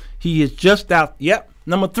 Now he is just out. Yep.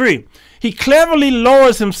 Number 3, he cleverly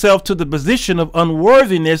lowers himself to the position of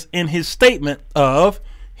unworthiness in his statement of,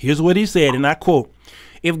 here's what he said, and I quote,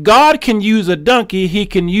 "If God can use a donkey, he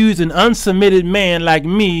can use an unsubmitted man like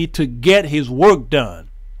me to get his work done."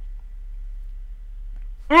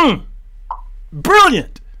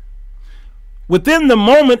 Brilliant. Within the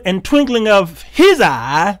moment and twinkling of his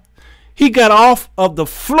eye, he got off of the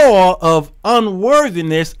floor of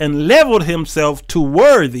unworthiness and leveled himself to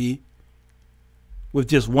worthy with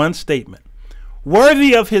just one statement.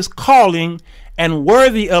 Worthy of his calling and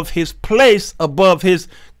worthy of his place above his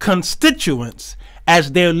constituents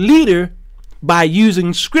as their leader by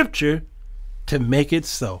using scripture to make it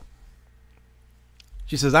so.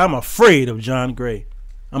 She says, I'm afraid of John Gray.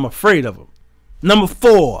 I'm afraid of him. Number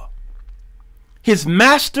 4, his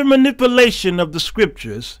master manipulation of the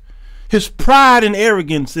scriptures, his pride and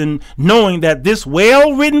arrogance in knowing that this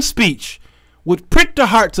well-written speech would prick the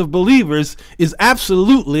hearts of believers is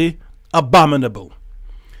absolutely abominable.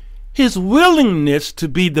 His willingness to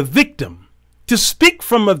be the victim, to speak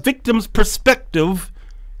from a victim's perspective,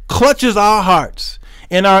 clutches our hearts,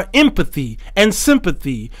 and our empathy and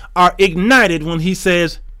sympathy are ignited when he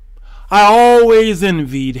says, I always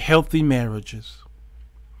envied healthy marriages.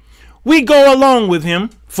 We go along with him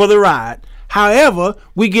for the ride. However,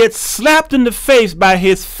 we get slapped in the face by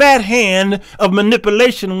his fat hand of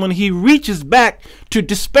manipulation when he reaches back to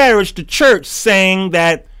disparage the church, saying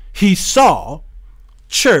that he saw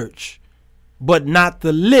church, but not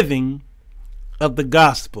the living of the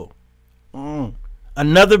gospel.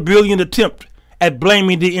 Another brilliant attempt at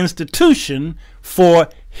blaming the institution for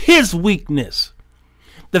his weakness.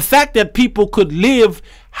 The fact that people could live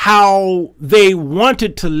how they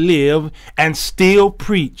wanted to live and still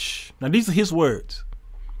preach. Now, these are his words.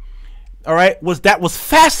 All right, was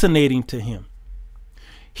fascinating to him.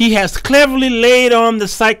 He has cleverly laid on the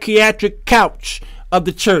psychiatric couch of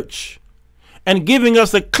the church and giving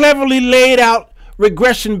us a cleverly laid out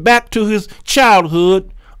regression back to his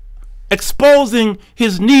childhood, exposing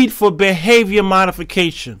his need for behavior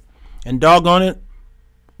modification. And doggone it,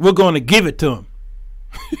 we're going to give it to him.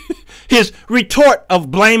 His retort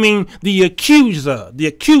of blaming the accuser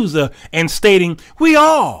and stating, we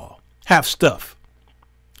all have stuff.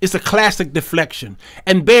 It's a classic deflection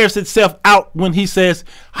and bears itself out when he says,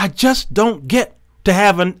 I just don't get to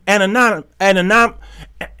have an anatomy. I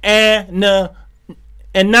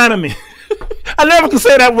never can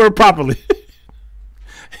say that word properly.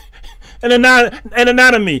 An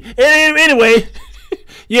anatomy. Anyway,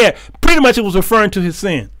 yeah, pretty much it was referring to his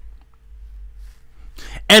sin.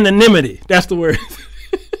 Anonymity. That's the word.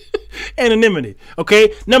 Anonymity.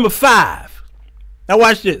 Okay. Number 5. Now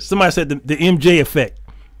watch this. Somebody said the MJ effect.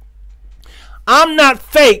 I'm not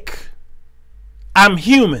fake. I'm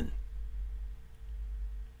human.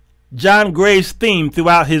 John Gray's theme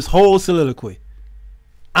throughout his whole soliloquy.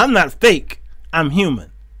 I'm not fake. I'm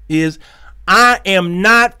human. Is I am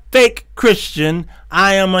not fake Christian.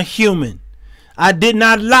 I am a human. I did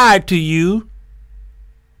not lie to you.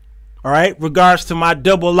 All right, regards to my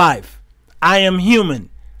double life. I am human.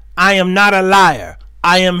 I am not a liar.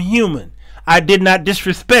 I am human. I did not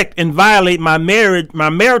disrespect and violate my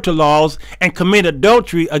marital laws and commit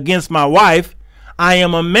adultery against my wife. I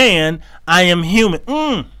am a man. I am human.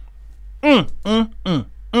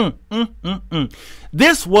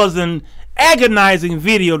 This was an agonizing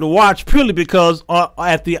video to watch purely because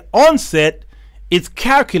at the onset, it's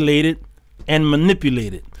calculated and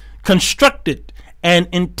manipulated, constructed, and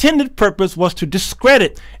intended purpose was to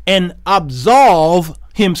discredit and absolve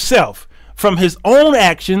himself from his own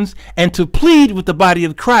actions and to plead with the body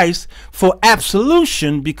of Christ for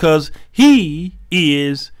absolution because he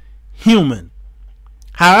is human.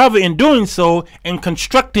 However, in doing so and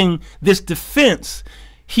constructing this defense,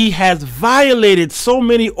 he has violated so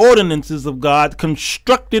many ordinances of God,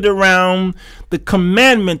 constructed around the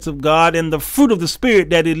commandments of God and the fruit of the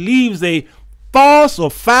Spirit, that it leaves a false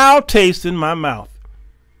or foul taste in my mouth.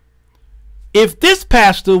 If this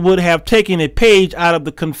pastor would have taken a page out of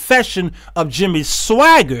the Confession of Jimmy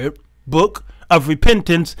Swaggart book of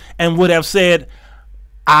repentance and would have said,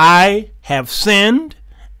 I have sinned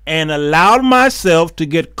and allowed myself to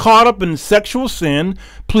get caught up in sexual sin.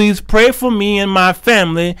 Please pray for me and my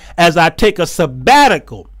family as I take a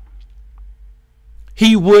sabbatical,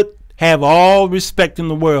 he would have all respect in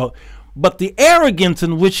the world. But the arrogance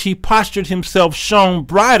in which he postured himself shone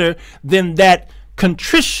brighter than that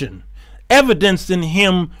contrition, evidenced in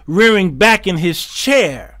him rearing back in his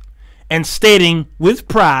chair and stating with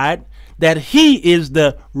pride that he is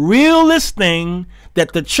the realest thing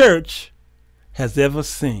that the church has ever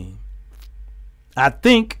seen. I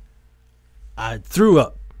think I threw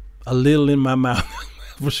up a little in my mouth.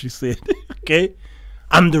 What she said. Okay,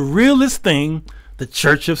 I'm the realest thing the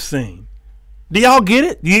church have seen. Do y'all get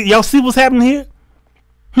it? Y'all see what's happening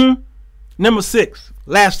here? Number 6,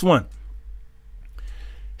 last one.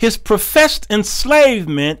 His professed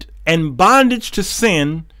enslavement and bondage to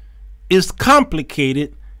sin is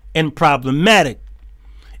complicated and problematic.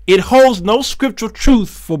 It holds no scriptural truth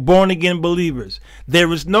for born-again believers.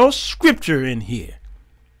 There is no scripture in here,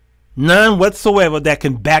 none whatsoever, that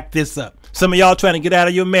can back this up. Some of y'all trying to get out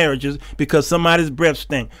of your marriages because somebody's breath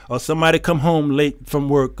stink, or somebody come home late from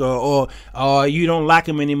work, or you don't like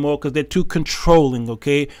them anymore because they're too controlling,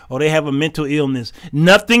 okay, or they have a mental illness.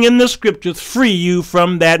 Nothing in the scriptures free you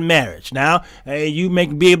from that marriage. Now, you may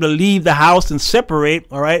be able to leave the house and separate,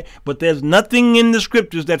 all right, but there's nothing in the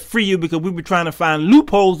scriptures that free you, because we were trying to find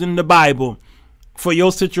loopholes in the Bible for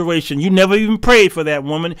your situation. You never even prayed for that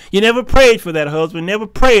woman. You never prayed for that husband. Never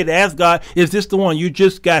prayed to ask God, is this the one? You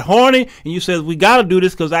just got horny and you said, we got to do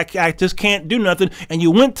this because I just can't do nothing. And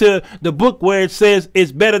you went to the book where it says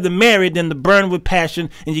it's better to marry than to burn with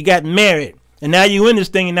passion, and you got married. And now you in this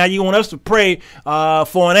thing, and now you want us to pray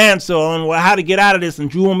for an answer on how to get out of this,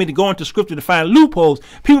 and you want me to go into scripture to find loopholes.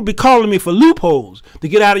 People be calling me for loopholes to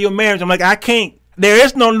get out of your marriage. I'm like, I can't. There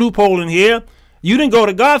is no loophole in here. You didn't go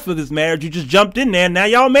to God for this marriage. You just jumped in there, and now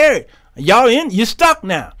y'all married. You're stuck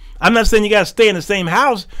now. I'm not saying you got to stay in the same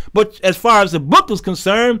house, but as far as the book is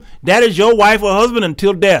concerned, that is your wife or husband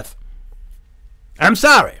until death. I'm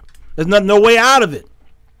sorry. There's no way out of it.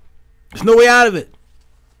 There's no way out of it.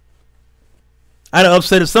 I'd have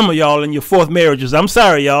upset some of y'all in your 4th marriages. I'm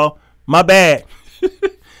sorry, y'all. My bad.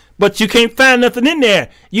 But you can't find nothing in there.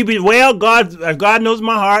 You be, well, God knows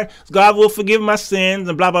my heart. God will forgive my sins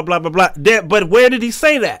and blah, blah, blah, blah, blah. But where did he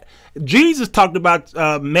say that? Jesus talked about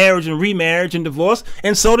marriage and remarriage and divorce,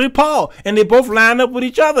 and so did Paul. And they both line up with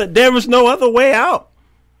each other. There is no other way out.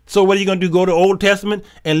 So what are you going to do? Go to Old Testament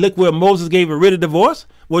and look where Moses gave a writ of divorce?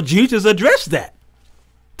 Well, Jesus addressed that.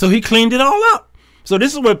 So he cleaned it all up. So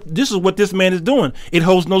this is what this man is doing. It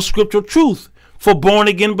holds no scriptural truth for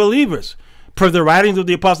born-again believers. Per the writings of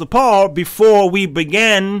the Apostle Paul, before we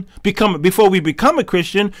become a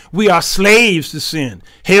Christian, we are slaves to sin,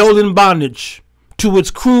 held in bondage to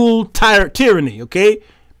its cruel tyranny, okay?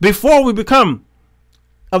 Before we become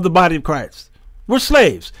of the body of Christ, we're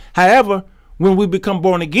slaves. However, when we become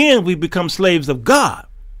born again, we become slaves of God,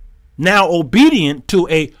 now obedient to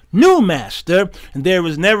a new master. And there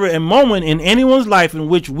is never a moment in anyone's life in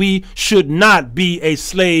which we should not be a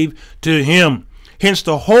slave to him. Hence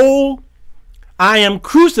the whole I am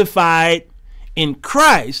crucified in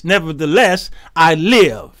Christ, nevertheless I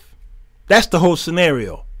live. That's the whole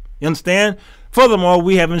scenario. You understand? Furthermore,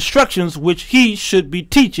 we have instructions which he should be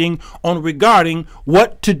teaching on regarding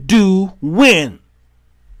what to do when.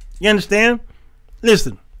 You understand?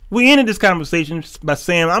 Listen, we ended this conversation by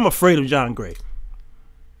saying I'm afraid of John Gray.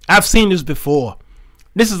 I've seen this before.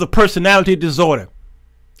 This is a personality disorder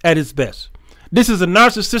at its best. This is a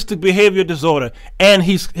narcissistic behavior disorder, and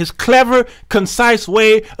his clever, concise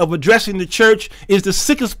way of addressing the church is the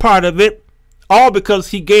sickest part of it, all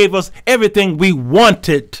because he gave us everything we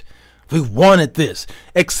wanted. We wanted this,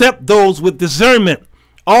 except those with discernment.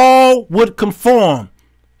 All would conform.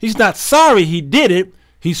 He's not sorry he did it.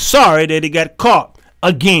 He's sorry that he got caught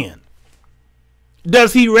again.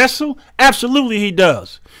 Does he wrestle? Absolutely he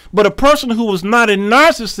does. But a person who was not a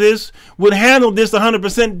narcissist would handle this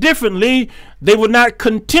 100% differently. They would not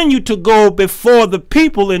continue to go before the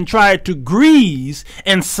people and try to grease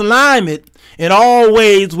and slime it in all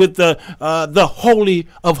ways with the Holy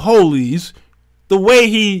of Holies, the way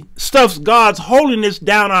he stuffs God's holiness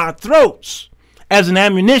down our throats as an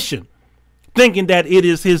ammunition, thinking that it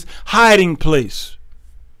is his hiding place.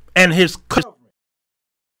 and his covering.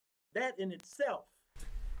 That in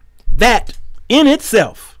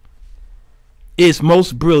itself is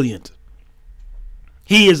most brilliant.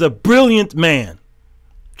 He is a brilliant man,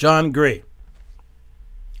 John Gray.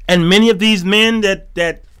 And many of these men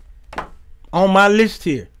that on my list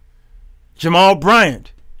here, Jamal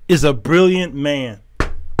Bryant is a brilliant man.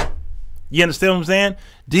 You understand what I'm saying?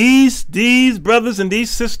 These brothers and these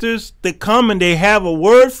sisters that come and they have a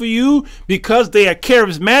word for you because they are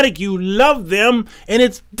charismatic, you love them, and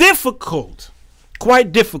it's difficult,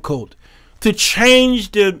 quite difficult, to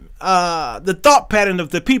change the thought pattern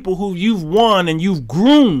of the people who you've won and you've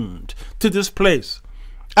groomed to this place.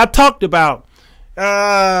 I talked about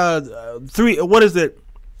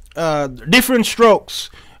different strokes.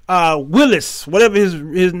 Willis, whatever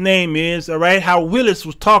his name is, all right, how Willis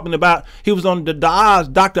was talking about, he was on the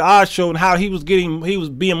Dr. Oz show, and how he was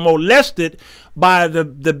being molested by the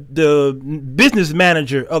business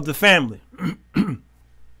manager of the family.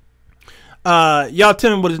 Y'all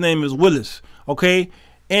tell me what his name is, Willis, okay?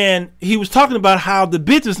 And he was talking about how the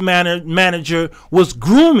business manager was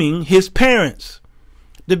grooming his parents.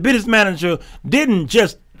 The business manager didn't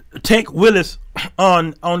just take Willis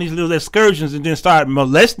on these little excursions and then start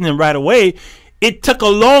molesting him right away. It took a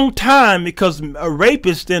long time because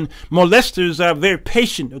rapists and molesters are very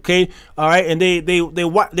patient, okay? All right, and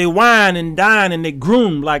they wine and dine and they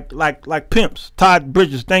groom like pimps. Todd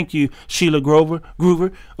Bridges, thank you, Sheila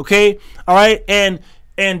Groover, okay? All right, and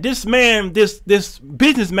this man, this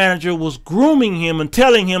business manager was grooming him and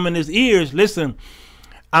telling him in his ears, listen,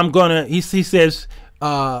 he says,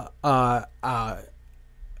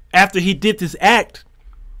 after he did this act,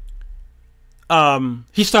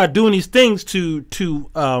 he started doing these things to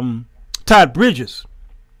Todd Bridges.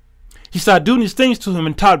 He started doing these things to him,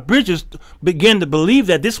 and Todd Bridges began to believe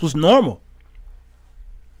that this was normal.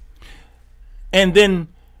 And then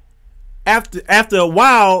after a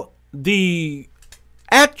while, the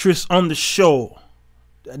actress on the show,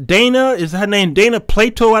 Dana, is her name Dana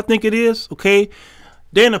Plato, I think it is, okay?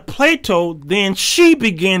 Dana Plato, then she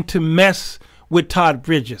began to mess with Todd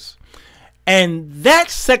Bridges. And that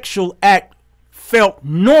sexual act felt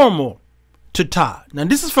normal to Todd. Now,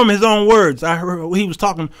 this is from his own words. I heard he was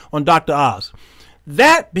talking on Dr. Oz.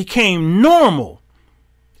 That became normal.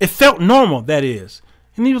 It felt normal, that is.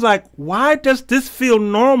 And he was like, why does this feel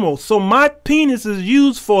normal? So my penis is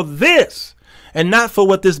used for this and not for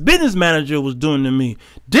what this business manager was doing to me.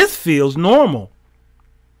 This feels normal.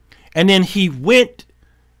 And then he went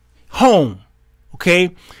home,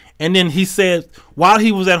 okay? And then he said, while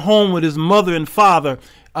he was at home with his mother and father,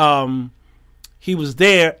 he was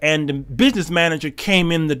there, and the business manager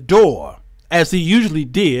came in the door, as he usually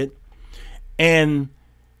did. And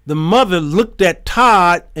the mother looked at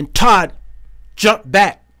Todd, and Todd jumped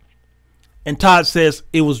back. And Todd says,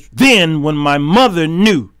 it was then when my mother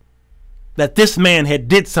knew that this man had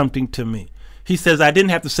did something to me. He says, I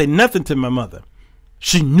didn't have to say nothing to my mother.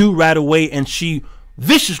 She knew right away, and she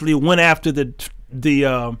viciously went after the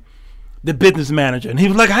business manager. And he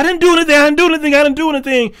was like, I didn't do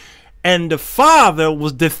anything. And the father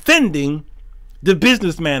was defending the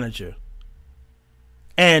business manager.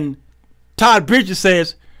 And Todd Bridges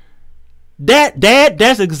says, Dad,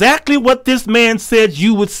 that's exactly what this man said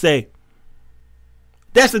you would say.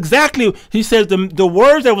 That's exactly, he says, the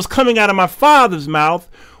words that was coming out of my father's mouth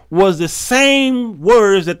was the same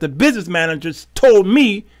words that the business managers told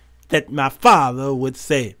me that my father would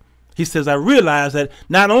say. He says, I realized that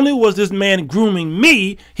not only was this man grooming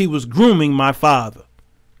me, he was grooming my father.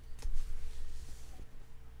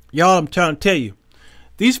 Y'all, I'm trying to tell you,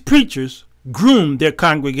 these preachers groom their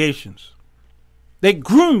congregations. They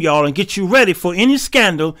groom y'all and get you ready for any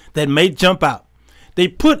scandal that may jump out. They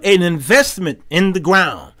put an investment in the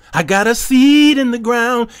ground. I got a seed in the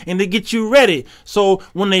ground, and they get you ready. So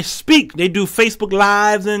when they speak, they do Facebook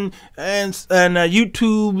Lives and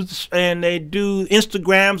YouTubes, and they do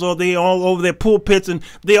Instagrams, or they all over their pulpits, and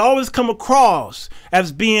they always come across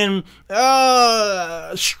as being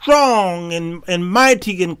strong and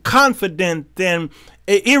mighty and confident and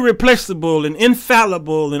irreplaceable and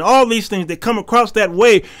infallible and all these things. They come across that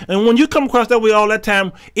way. And when you come across that way all that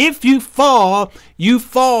time, if you fall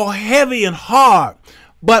heavy and hard.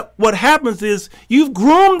 But what happens is you've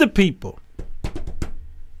groomed the people.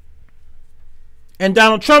 And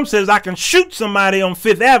Donald Trump says, I can shoot somebody on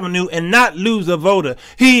Fifth Avenue and not lose a voter.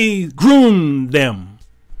 He groomed them.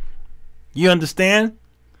 You understand?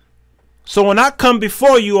 So when I come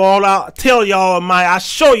before you all, I'll tell y'all I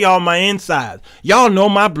show y'all my insides. Y'all know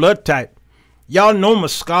my blood type. Y'all know my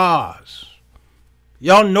scars.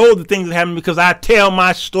 Y'all know the things that happen because I tell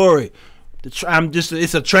my story.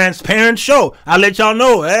 It's a transparent show. I'll let y'all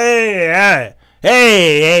know. Hey,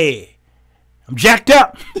 I'm jacked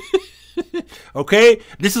up. Okay,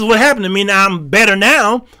 this is what happened to me. Now I'm better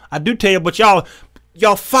now. I do tell you, but y'all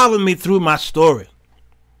follow me through my story.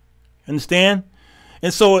 Understand?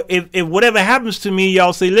 And so if whatever happens to me,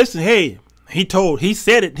 y'all say, listen, hey, he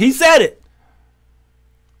said it.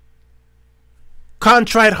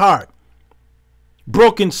 Contrite heart,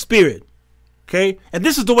 broken spirit. Okay, and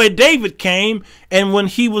this is the way David came, and when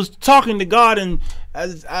he was talking to God, and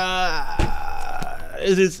is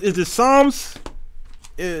it Psalms?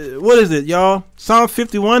 What is it, y'all? Psalm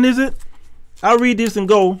 51, is it? I'll read this and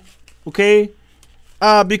go, okay?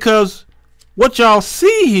 Because what y'all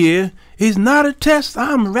see here is not a test.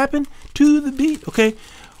 I'm rapping to the beat, okay?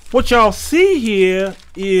 What y'all see here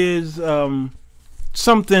is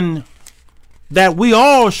something that we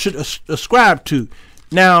all should ascribe to.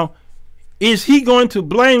 Now, is he going to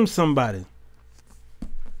blame somebody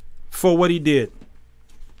for what he did?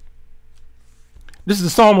 This is the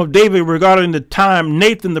Psalm of David regarding the time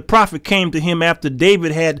Nathan the prophet came to him after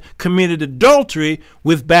David had committed adultery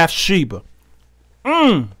with Bathsheba.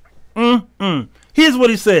 Here's what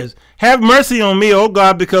he says. Have mercy on me, O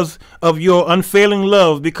God, because of your unfailing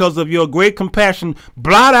love, because of your great compassion.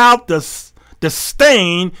 Blot out the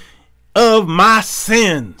stain of my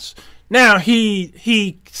sins. Now,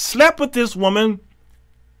 he slept with this woman.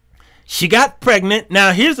 She got pregnant.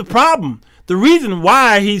 Now, here's the problem. The reason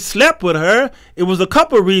why he slept with her, it was a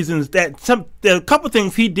couple of reasons there are a couple of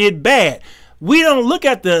things he did bad. We don't look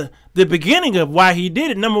at the beginning of why he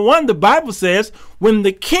did it. Number one, the Bible says when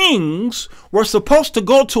the kings were supposed to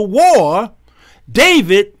go to war,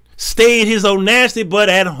 David stayed his old nasty butt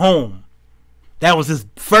at home. That was his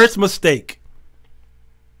first mistake.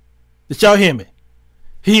 Did y'all hear me?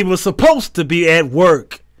 He was supposed to be at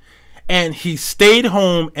work, and he stayed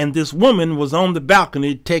home, and this woman was on the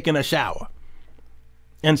balcony taking a shower.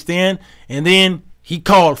 Understand? And then he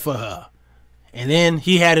called for her. And then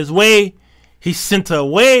he had his way. He sent her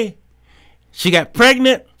away. She got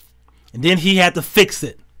pregnant. And then he had to fix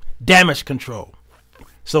it. Damage control.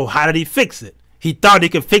 So how did he fix it? He thought he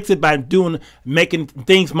could fix it by making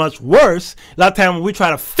things much worse. A lot of times when we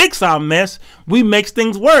try to fix our mess, we make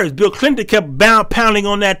things worse. Bill Clinton kept pounding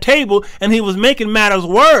on that table, and he was making matters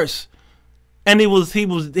worse. And he was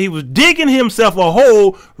digging himself a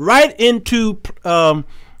hole right into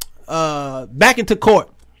back into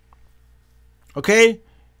court. Okay,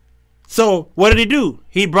 so what did he do?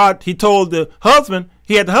 He told the husband,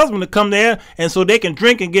 he had the husband to come there, and so they can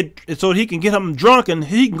drink and so he can get him drunk, and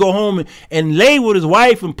he can go home and lay with his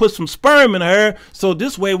wife and put some sperm in her. So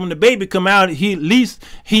this way, when the baby come out, at least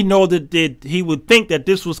he know that he would think that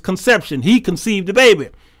this was conception. He conceived the baby.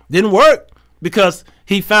 Didn't work. Because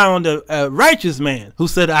he found a righteous man who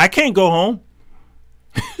said, I can't go home.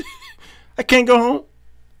 I can't go home.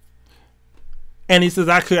 And he says,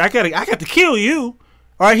 I got to kill you.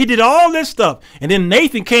 All right, he did all this stuff. And then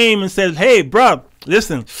Nathan came and said, hey, bro,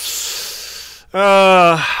 listen,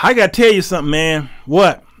 I got to tell you something, man.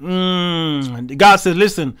 What? God said,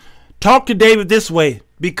 listen, talk to David this way,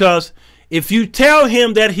 because if you tell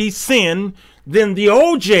him that he sinned, then the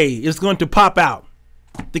OJ is going to pop out.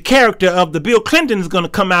 The character of the Bill Clinton is going to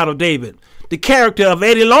come out of David. The character of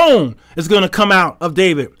Eddie Long is going to come out of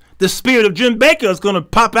David. The spirit of Jim Baker is going to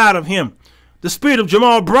pop out of him. The spirit of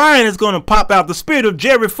Jamal Bryant is going to pop out. The spirit of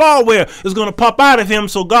Jerry Falwell is going to pop out of him.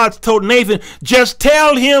 So God told Nathan, just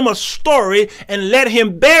tell him a story and let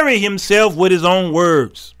him bury himself with his own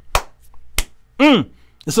words. And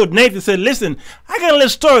so Nathan said, listen, I got a little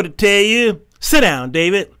story to tell you. Sit down,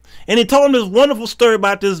 David. And he told him this wonderful story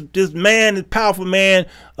about this man, this powerful man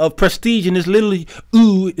of prestige, and this little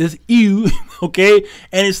okay?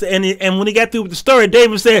 And when he got through with the story,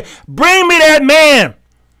 David said, bring me that man.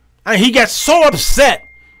 And he got so upset.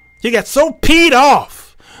 He got so peed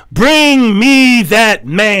off. Bring me that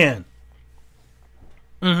man.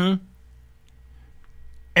 And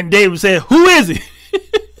David said, who is he?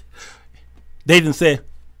 David said,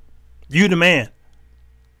 you the man.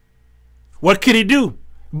 What could he do?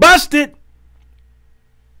 Busted.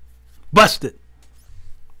 Busted.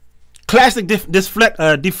 Classic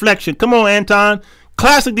deflection. Come on, Anton.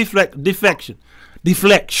 Classic deflection.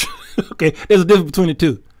 Deflection. Okay, there's a difference between the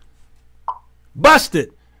two.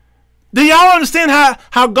 Busted. Do y'all understand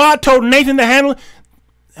how God told Nathan to handle it?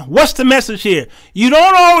 What's the message here? You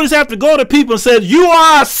don't always have to go to people and say, you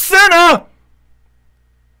are a sinner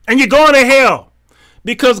and you're going to hell.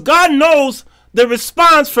 Because God knows the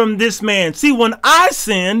response from this man. See, when I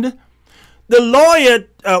sinned, the lawyer,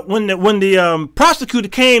 when the prosecutor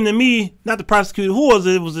came to me, not the prosecutor, who was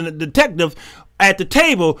it? It was a detective, at the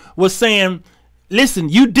table was saying, listen,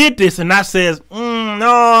 you did this. And I says, no,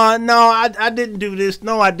 I didn't do this.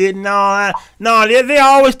 No, I didn't. No, they're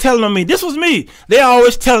always telling on me. This was me. They're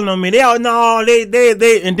always telling on me.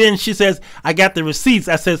 They. And then she says, I got the receipts.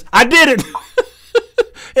 I says, I did it.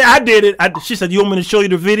 Yeah, I did it. She said, you want me to show you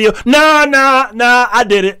the video? No, I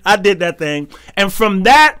did it. I did that thing. And from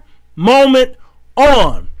that moment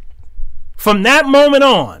on,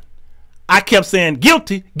 I kept saying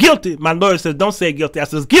guilty, guilty. My lawyer says, don't say guilty. I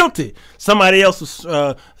says guilty. Somebody else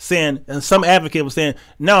was saying, and some advocate was saying,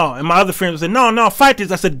 no. And my other friend was saying, no, fight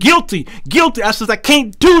this. I said, guilty, guilty. I says, I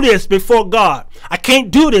can't do this before God. I can't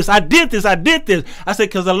do this. I did this. I said,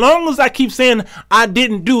 because as long as I keep saying I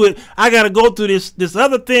didn't do it, I got to go through this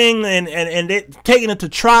other thing and they taking it to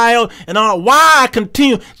trial and all. Why I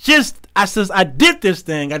continue? I says, I did this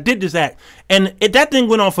thing. I did this act. And that thing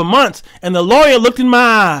went on for months. And the lawyer looked in my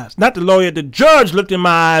eyes. Not the lawyer, the judge looked in my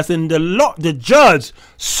eyes. And the judge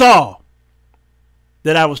saw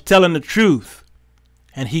that I was telling the truth.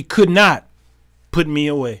 And he could not put me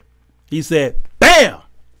away. He said, bam,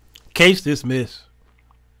 case dismissed.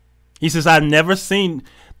 He says, I've never seen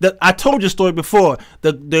that. I told you a story before.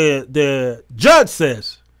 The judge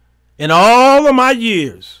says, in all of my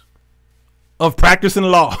years of practicing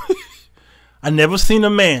law, I never seen a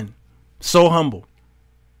man so humble.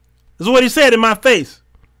 This is what he said in my face.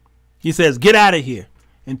 He says, get out of here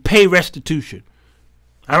and pay restitution.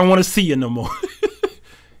 I don't want to see you no more.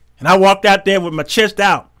 And I walked out there with my chest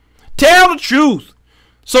out. Tell the truth.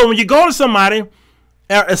 So when you go to somebody,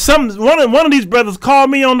 one of these brothers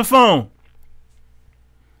called me on the phone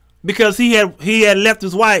because he had left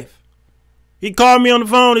his wife. He called me on the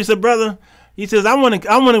phone. He said, brother, he says, I want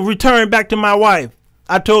to return back to my wife.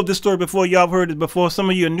 I told this story before. Y'all have heard it before. Some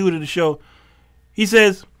of you are new to the show. He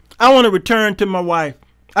says, I want to return to my wife.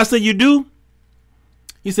 I said, you do?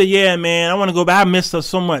 He said, yeah, man, I want to go back. I miss her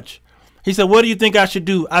so much. He said, what do you think I should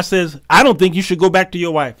do? I says, I don't think you should go back to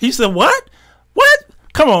your wife. He said, what? What?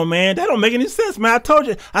 Come on, man. That don't make any sense, man. I told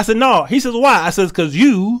you. I said, no. He says, why? I says, because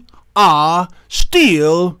you are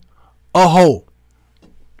still a hoe.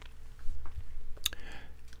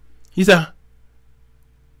 He said,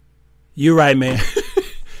 you're right, man.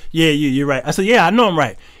 Yeah, you're right. I said, yeah, I know I'm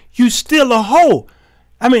right. You still a hoe.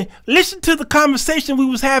 I mean, listen to the conversation we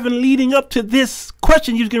was having leading up to this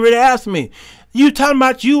question you was getting ready to ask me. You talking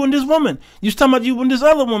about you and this woman. You was talking about you and this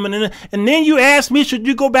other woman. And then you asked me, should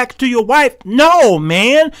you go back to your wife? No,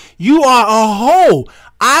 man. You are a hoe.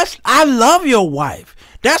 I love your wife.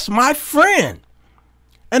 That's my friend.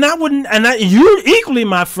 And you're equally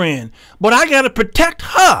my friend. But I got to protect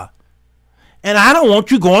her. And I don't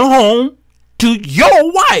want you going home to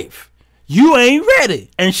your wife. You ain't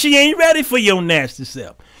ready. And she ain't ready for your nasty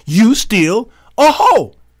self. You still a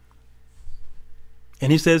hoe.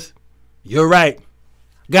 And he says, you're right.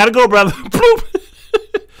 Gotta go, brother.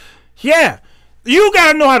 Yeah. You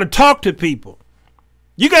gotta know how to talk to people.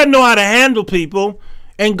 You gotta know how to handle people.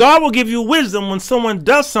 And God will give you wisdom when someone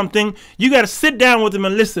does something. You gotta sit down with them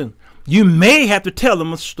and listen. You may have to tell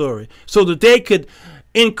them a story so that they could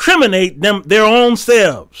incriminate them their own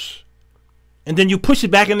selves. And then you push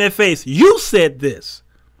it back in their face. You said this.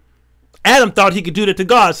 Adam thought he could do that to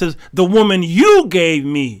God. Says, the woman you gave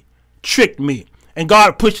me tricked me. And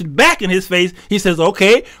God pushed it back in his face. He says,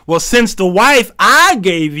 okay, well, since the wife I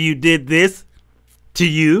gave you did this to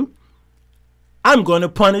you, I'm going to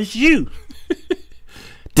punish you.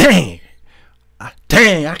 Dang.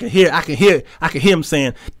 Dang, I can hear him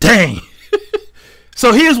saying, dang.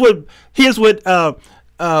 So here's what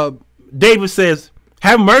David says,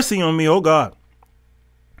 have mercy on me, O God.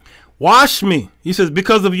 Wash me. He says,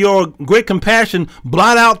 because of your great compassion,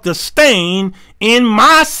 blot out the stain in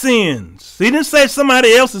my sins. He didn't say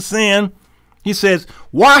somebody else's sin. He says,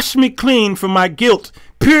 wash me clean from my guilt.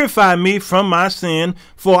 Purify me from my sin,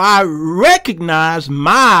 for I recognize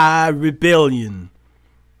my rebellion.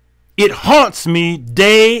 It haunts me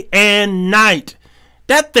day and night.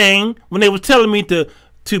 That thing, when they were telling me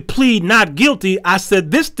to plead not guilty, I said,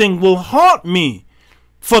 this thing will haunt me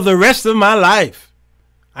for the rest of my life.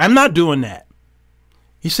 I'm not doing that.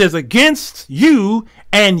 He says, against you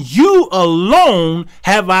and you alone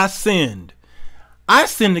have I sinned. I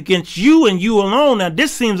sinned against you and you alone. Now,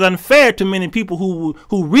 this seems unfair to many people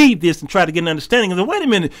who read this and try to get an understanding. And say, wait a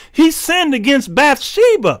minute. He sinned against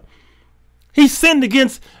Bathsheba. He sinned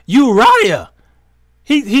against Uriah.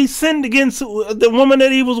 He sinned against the woman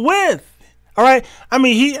that he was with. All right. I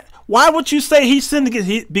mean, why would you say he sinned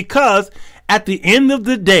against? Because at the end of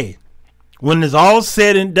the day, when it's all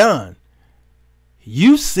said and done,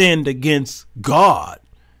 you sinned against God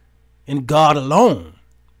and God alone,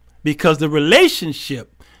 because the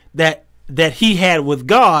relationship that that he had with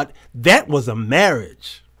God, that was a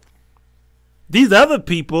marriage. These other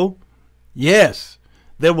people, yes,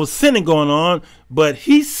 there was sinning going on, but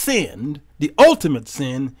he sinned, the ultimate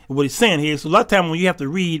sin, what he's saying here. So a lot of times when you have to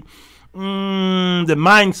read the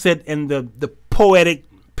mindset and the poetic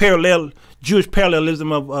Jewish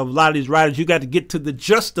parallelism of a lot of these writers, you got to get to the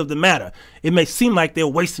gist of the matter. It may seem like they're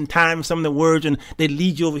wasting time in some of the words and they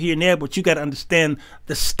lead you over here and there, but you got to understand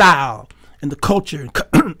the style and the culture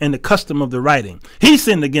and the custom of the writing. He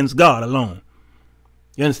sinned against God alone.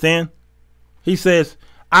 You understand? He says,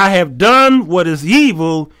 I have done what is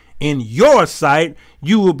evil in your sight.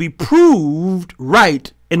 You will be proved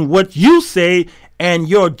right in what you say, and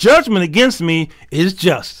your judgment against me is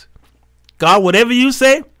just. God, whatever you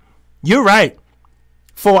say, you're right.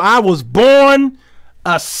 For I was born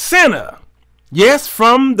a sinner. Yes,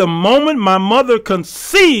 from the moment my mother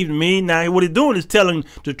conceived me. Now, what he's doing is telling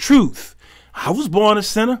the truth. I was born a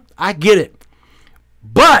sinner. I get it.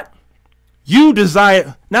 But you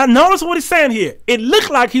desire. Now, notice what he's saying here. It looked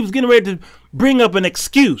like he was getting ready to bring up an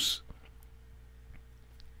excuse.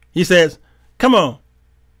 He says, come on.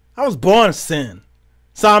 I was born a sin.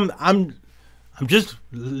 So I'm just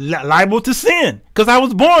liable to sin because I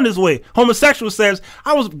was born this way. Homosexual says,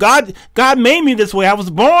 God made me this way. I was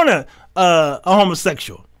born a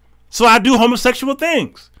homosexual. So I do homosexual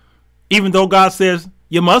things. Even though God says,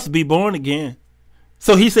 you must be born again.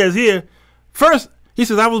 So he says here, first, he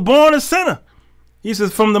says, I was born a sinner. He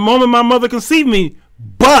says, from the moment my mother conceived me,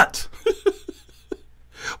 but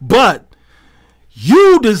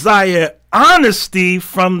you desire honesty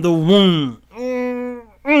from the womb.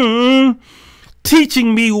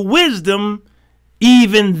 Teaching me wisdom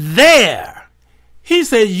even there. He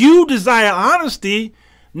says, you desire honesty,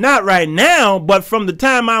 not right now, but from the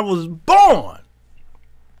time I was born,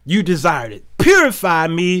 you desired it. Purify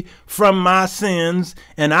me from my sins,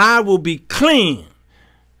 and I will be clean.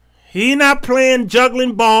 He not playing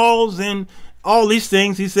juggling balls and all these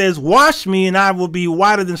things. He says, wash me and I will be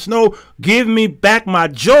whiter than snow. Give me back my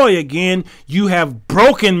joy again. You have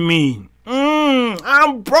broken me.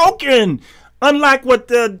 I'm broken. Unlike what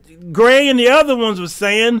the Gray and the other ones were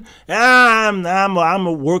saying, I'm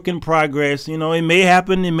a work in progress. You know, it may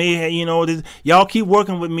happen. It may, y'all keep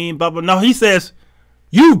working with me and blah, blah. No, he says,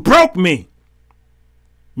 you broke me.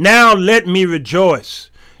 Now let me rejoice.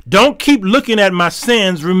 Don't keep looking at my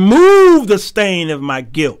sins. Remove the stain of my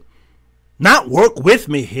guilt. Not work with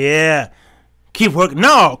me here. Keep working.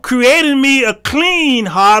 No, create in me a clean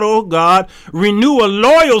heart, oh God. Renew a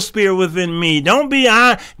loyal spirit within me. Don't be,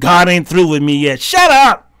 God ain't through with me yet. Shut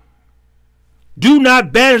up. Do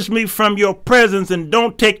not banish me from your presence, and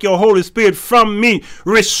don't take your Holy Spirit from me.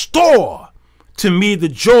 Restore to me the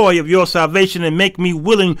joy of your salvation and make me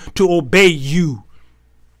willing to obey you.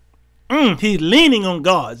 He's leaning on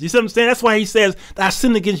God. You see what I'm saying? That's why he says, I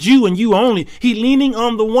sinned against you and you only. He's leaning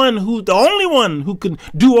on the one who's the only one who can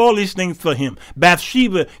do all these things for him.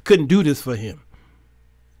 Bathsheba couldn't do this for him.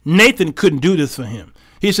 Nathan couldn't do this for him.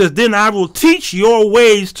 He says, then I will teach your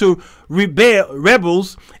ways to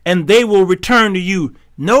rebels, and they will return to you.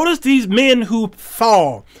 Notice these men who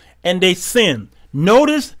fall and they sin.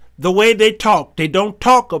 Notice the way they talk. They don't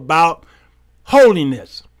talk about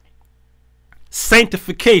holiness,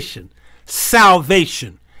 sanctification,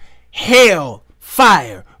 salvation, hell,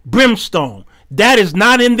 fire, brimstone. That is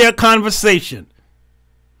not in their conversation.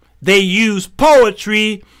 They use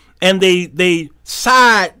poetry and they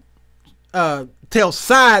tell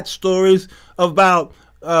side stories about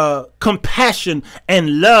compassion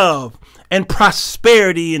and love and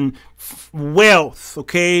prosperity and wealth,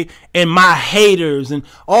 okay, and my haters and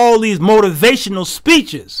all these motivational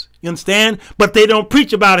speeches. You understand? But they don't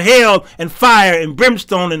preach about hell and fire and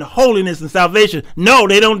brimstone and holiness and salvation. No,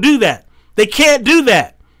 they don't do that. They can't do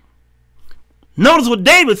that. Notice what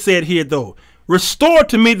David said here, though. Restore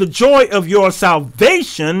to me the joy of your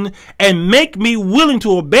salvation and make me willing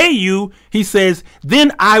to obey you. He says,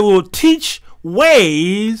 then I will teach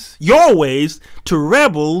your ways to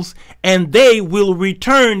rebels, and they will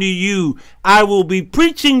return to you. I will be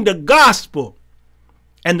preaching the gospel,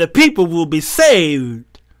 and the people will be saved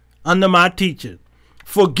under my teaching.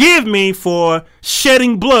 Forgive me for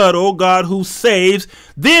shedding blood, O God, who saves.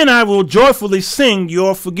 Then I will joyfully sing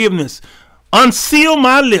your forgiveness. Unseal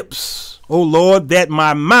my lips, O Lord, that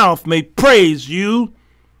my mouth may praise you.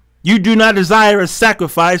 You do not desire a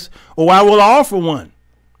sacrifice, or I will offer one.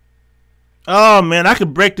 Oh, man, I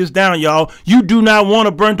could break this down, y'all. You do not want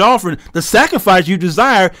a burnt offering. The sacrifice you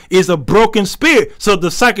desire is a broken spirit. So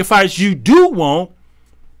the sacrifice you do want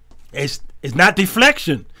is not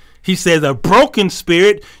deflection. He says, a broken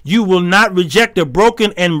spirit, you will not reject a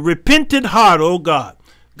broken and repentant heart, oh God.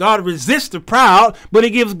 God resists the proud, but he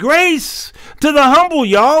gives grace to the humble,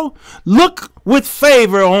 y'all. Look with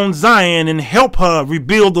favor on Zion and help her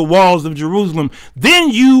rebuild the walls of Jerusalem. Then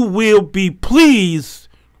you will be pleased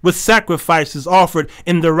with sacrifices offered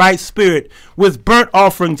in the right spirit, with burnt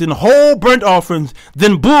offerings and whole burnt offerings.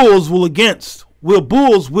 Then bulls will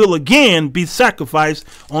again be sacrificed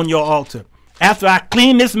on your altar. After I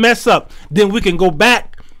clean this mess up, then we can go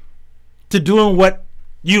back to doing what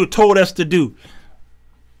you told us to do.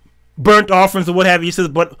 Burnt offerings or what have you. He says,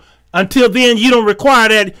 but until then, you don't require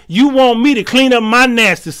that. You want me to clean up my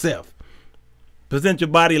nasty self. Present your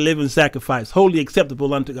body a living sacrifice, wholly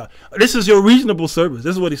acceptable unto God. This is your reasonable service.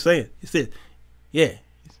 This is what he's saying. He said, yeah,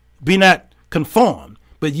 be not conformed,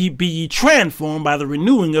 but be ye transformed by the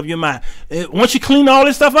renewing of your mind. Once you clean all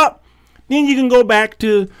this stuff up, then you can go back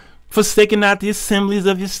to forsaking not the assemblies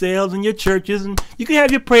of yourselves and your churches, and you can have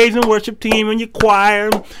your praise and worship team and your choir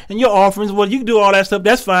and your offerings. Well, you can do all that stuff.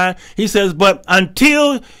 That's fine. He says, but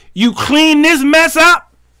until you clean this mess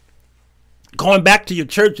up, going back to your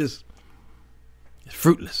churches, it's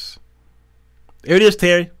fruitless. There it is,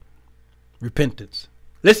 Terry. Repentance.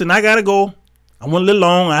 Listen, I got to go. I went a little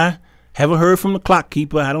long. I haven't heard from the clock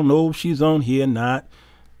keeper. I don't know if she's on here or not.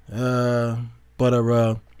 But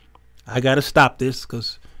I got to stop this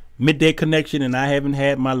because midday connection, and I haven't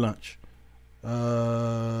had my lunch.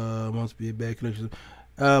 Must be a bad connection.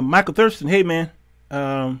 Michael Thurston, hey man.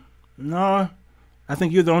 No, I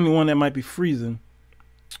think you're the only one that might be freezing.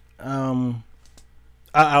 I'll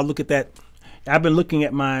look at that. I've been looking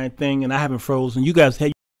at my thing, and I haven't frozen. You guys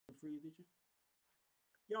had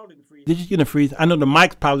y'all didn't freeze. Did you get a freeze? I know the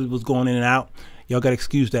mic probably was going in and out. Y'all got to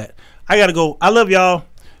excuse that. I got to go. I love y'all.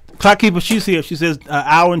 Clock keeper, she's here. She says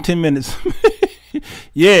hour and 10 minutes.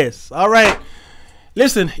 Yes. All right.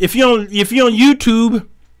 Listen, if you're on YouTube,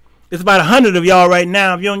 it's about 100 of y'all right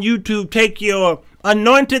now. If you're on YouTube, take your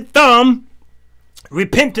anointed thumb,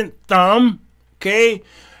 repentant thumb, okay,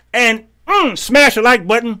 and smash the like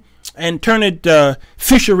button and turn it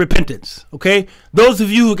Fisher Repentance, okay? Those of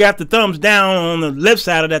you who got the thumbs down on the left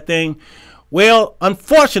side of that thing, well,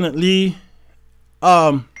 unfortunately,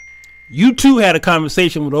 you too had a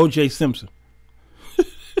conversation with O.J. Simpson.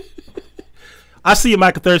 I see you,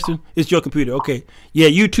 Michael Thurston. It's your computer. Okay. Yeah,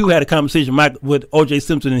 you too had a conversation with O.J.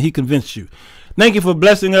 Simpson, and he convinced you. Thank you for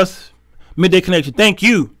blessing us, Midday Connection. Thank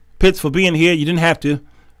you, Pitts, for being here. You didn't have to.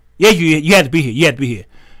 Yeah, you had to be here. You had to be here.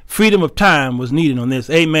 Freedom of time was needed on this.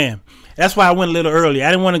 Amen. That's why I went a little early. I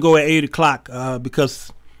didn't want to go at 8 o'clock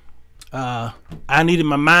because I needed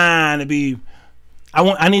my mind to be...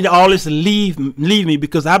 I needed all this to leave me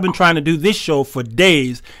because I've been trying to do this show for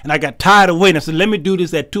days, and I got tired of waiting. I said, let me do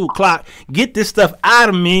this at 2 o'clock, get this stuff out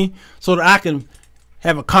of me so that I can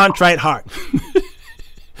have a contrite heart.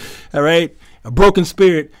 All right? A broken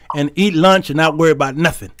spirit, and eat lunch and not worry about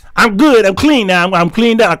nothing. I'm good. I'm clean now. I'm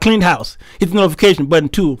cleaned out. I cleaned house. Hit the notification button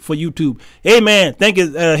too for YouTube. Amen. Thank you,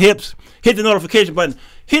 Hips. Hit the notification button.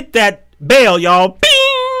 Hit that bell, y'all. Bing!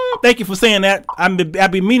 Thank you for saying that. I've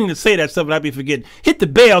been meaning to say that stuff, but I've been forgetting. Hit the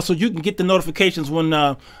bell so you can get the notifications when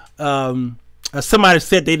somebody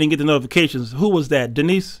said they didn't get the notifications. Who was that?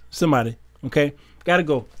 Denise? Somebody. Okay? Gotta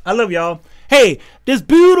go. I love y'all. Hey, this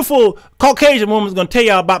beautiful Caucasian woman's gonna tell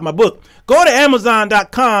y'all about my book. Go to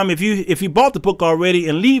Amazon.com if you bought the book already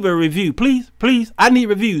and leave a review. Please, please. I need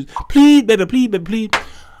reviews. Please, baby, please, baby, please.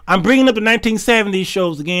 I'm bringing up the 1970s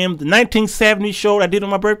shows again. The 1970s show I did on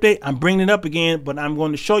my birthday, I'm bringing it up again, but I'm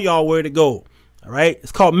going to show y'all where to go. All right?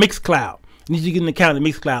 It's called Mixcloud. You need to get an account of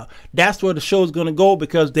Mixcloud. That's where the show is going to go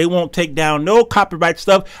because they won't take down no copyright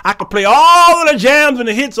stuff. I can play all of the jams and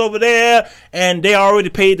the hits over there, and they already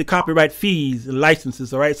paid the copyright fees and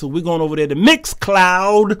licenses. All right? So we're going over there to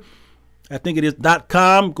Mixcloud. I think it is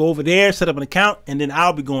 .com. Go over there, set up an account, and then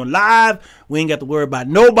I'll be going live. We ain't got to worry about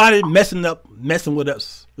nobody messing with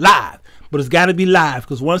us live. But it's got to be live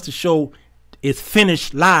because once the show is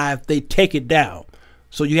finished live, they take it down.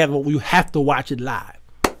 So you have to watch it live.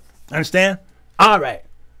 Understand? All right.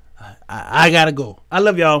 I got to go. I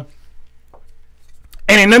love y'all.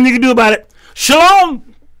 And ain't nothing you can do about it.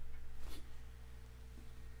 Shalom.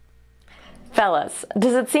 Fellas,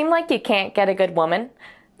 does it seem like you can't get a good woman?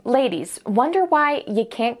 Ladies, wonder why you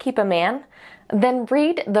can't keep a man? Then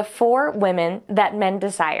read The 4 Women That Men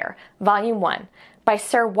Desire, Volume 1, by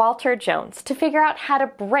Sirwalterj to figure out how to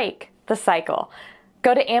break the cycle.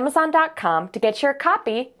 Go to Amazon.com to get your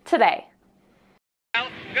copy today.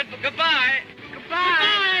 Goodbye. Goodbye.